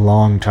that in a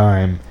long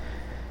time,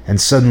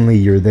 and suddenly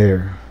you're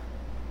there.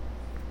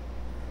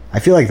 I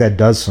feel like that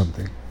does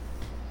something.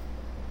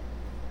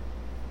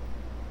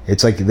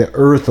 It's like the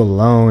earth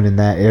alone in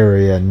that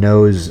area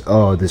knows,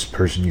 oh, this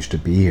person used to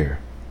be here.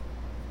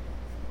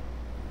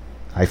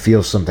 I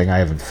feel something I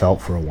haven't felt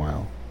for a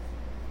while.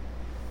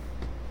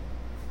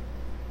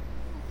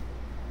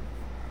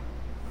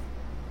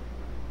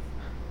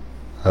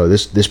 Oh,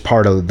 this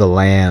part of the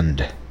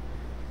land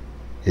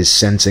is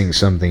sensing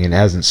something it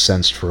hasn't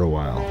sensed for a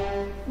while.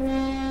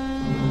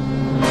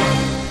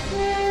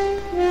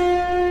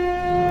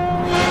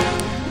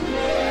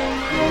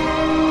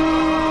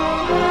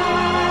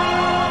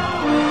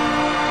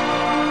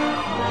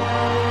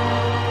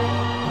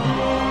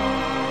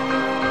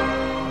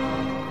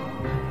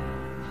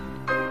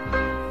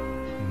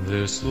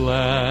 This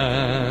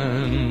land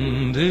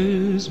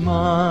is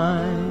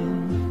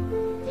mine.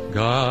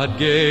 God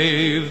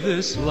gave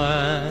this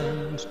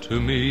land to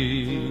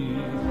me.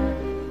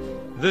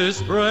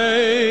 This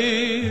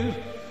brave,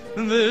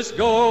 this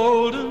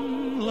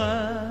golden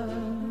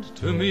land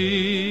to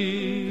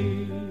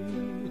me.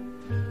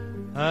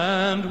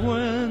 And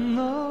when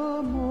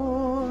the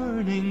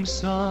morning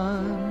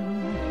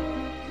sun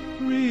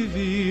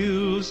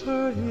reveals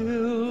her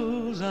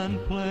hills and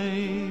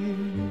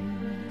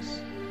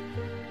plains,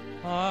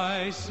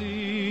 I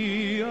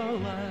see a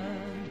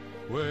land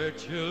where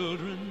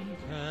children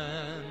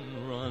can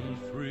run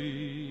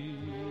free.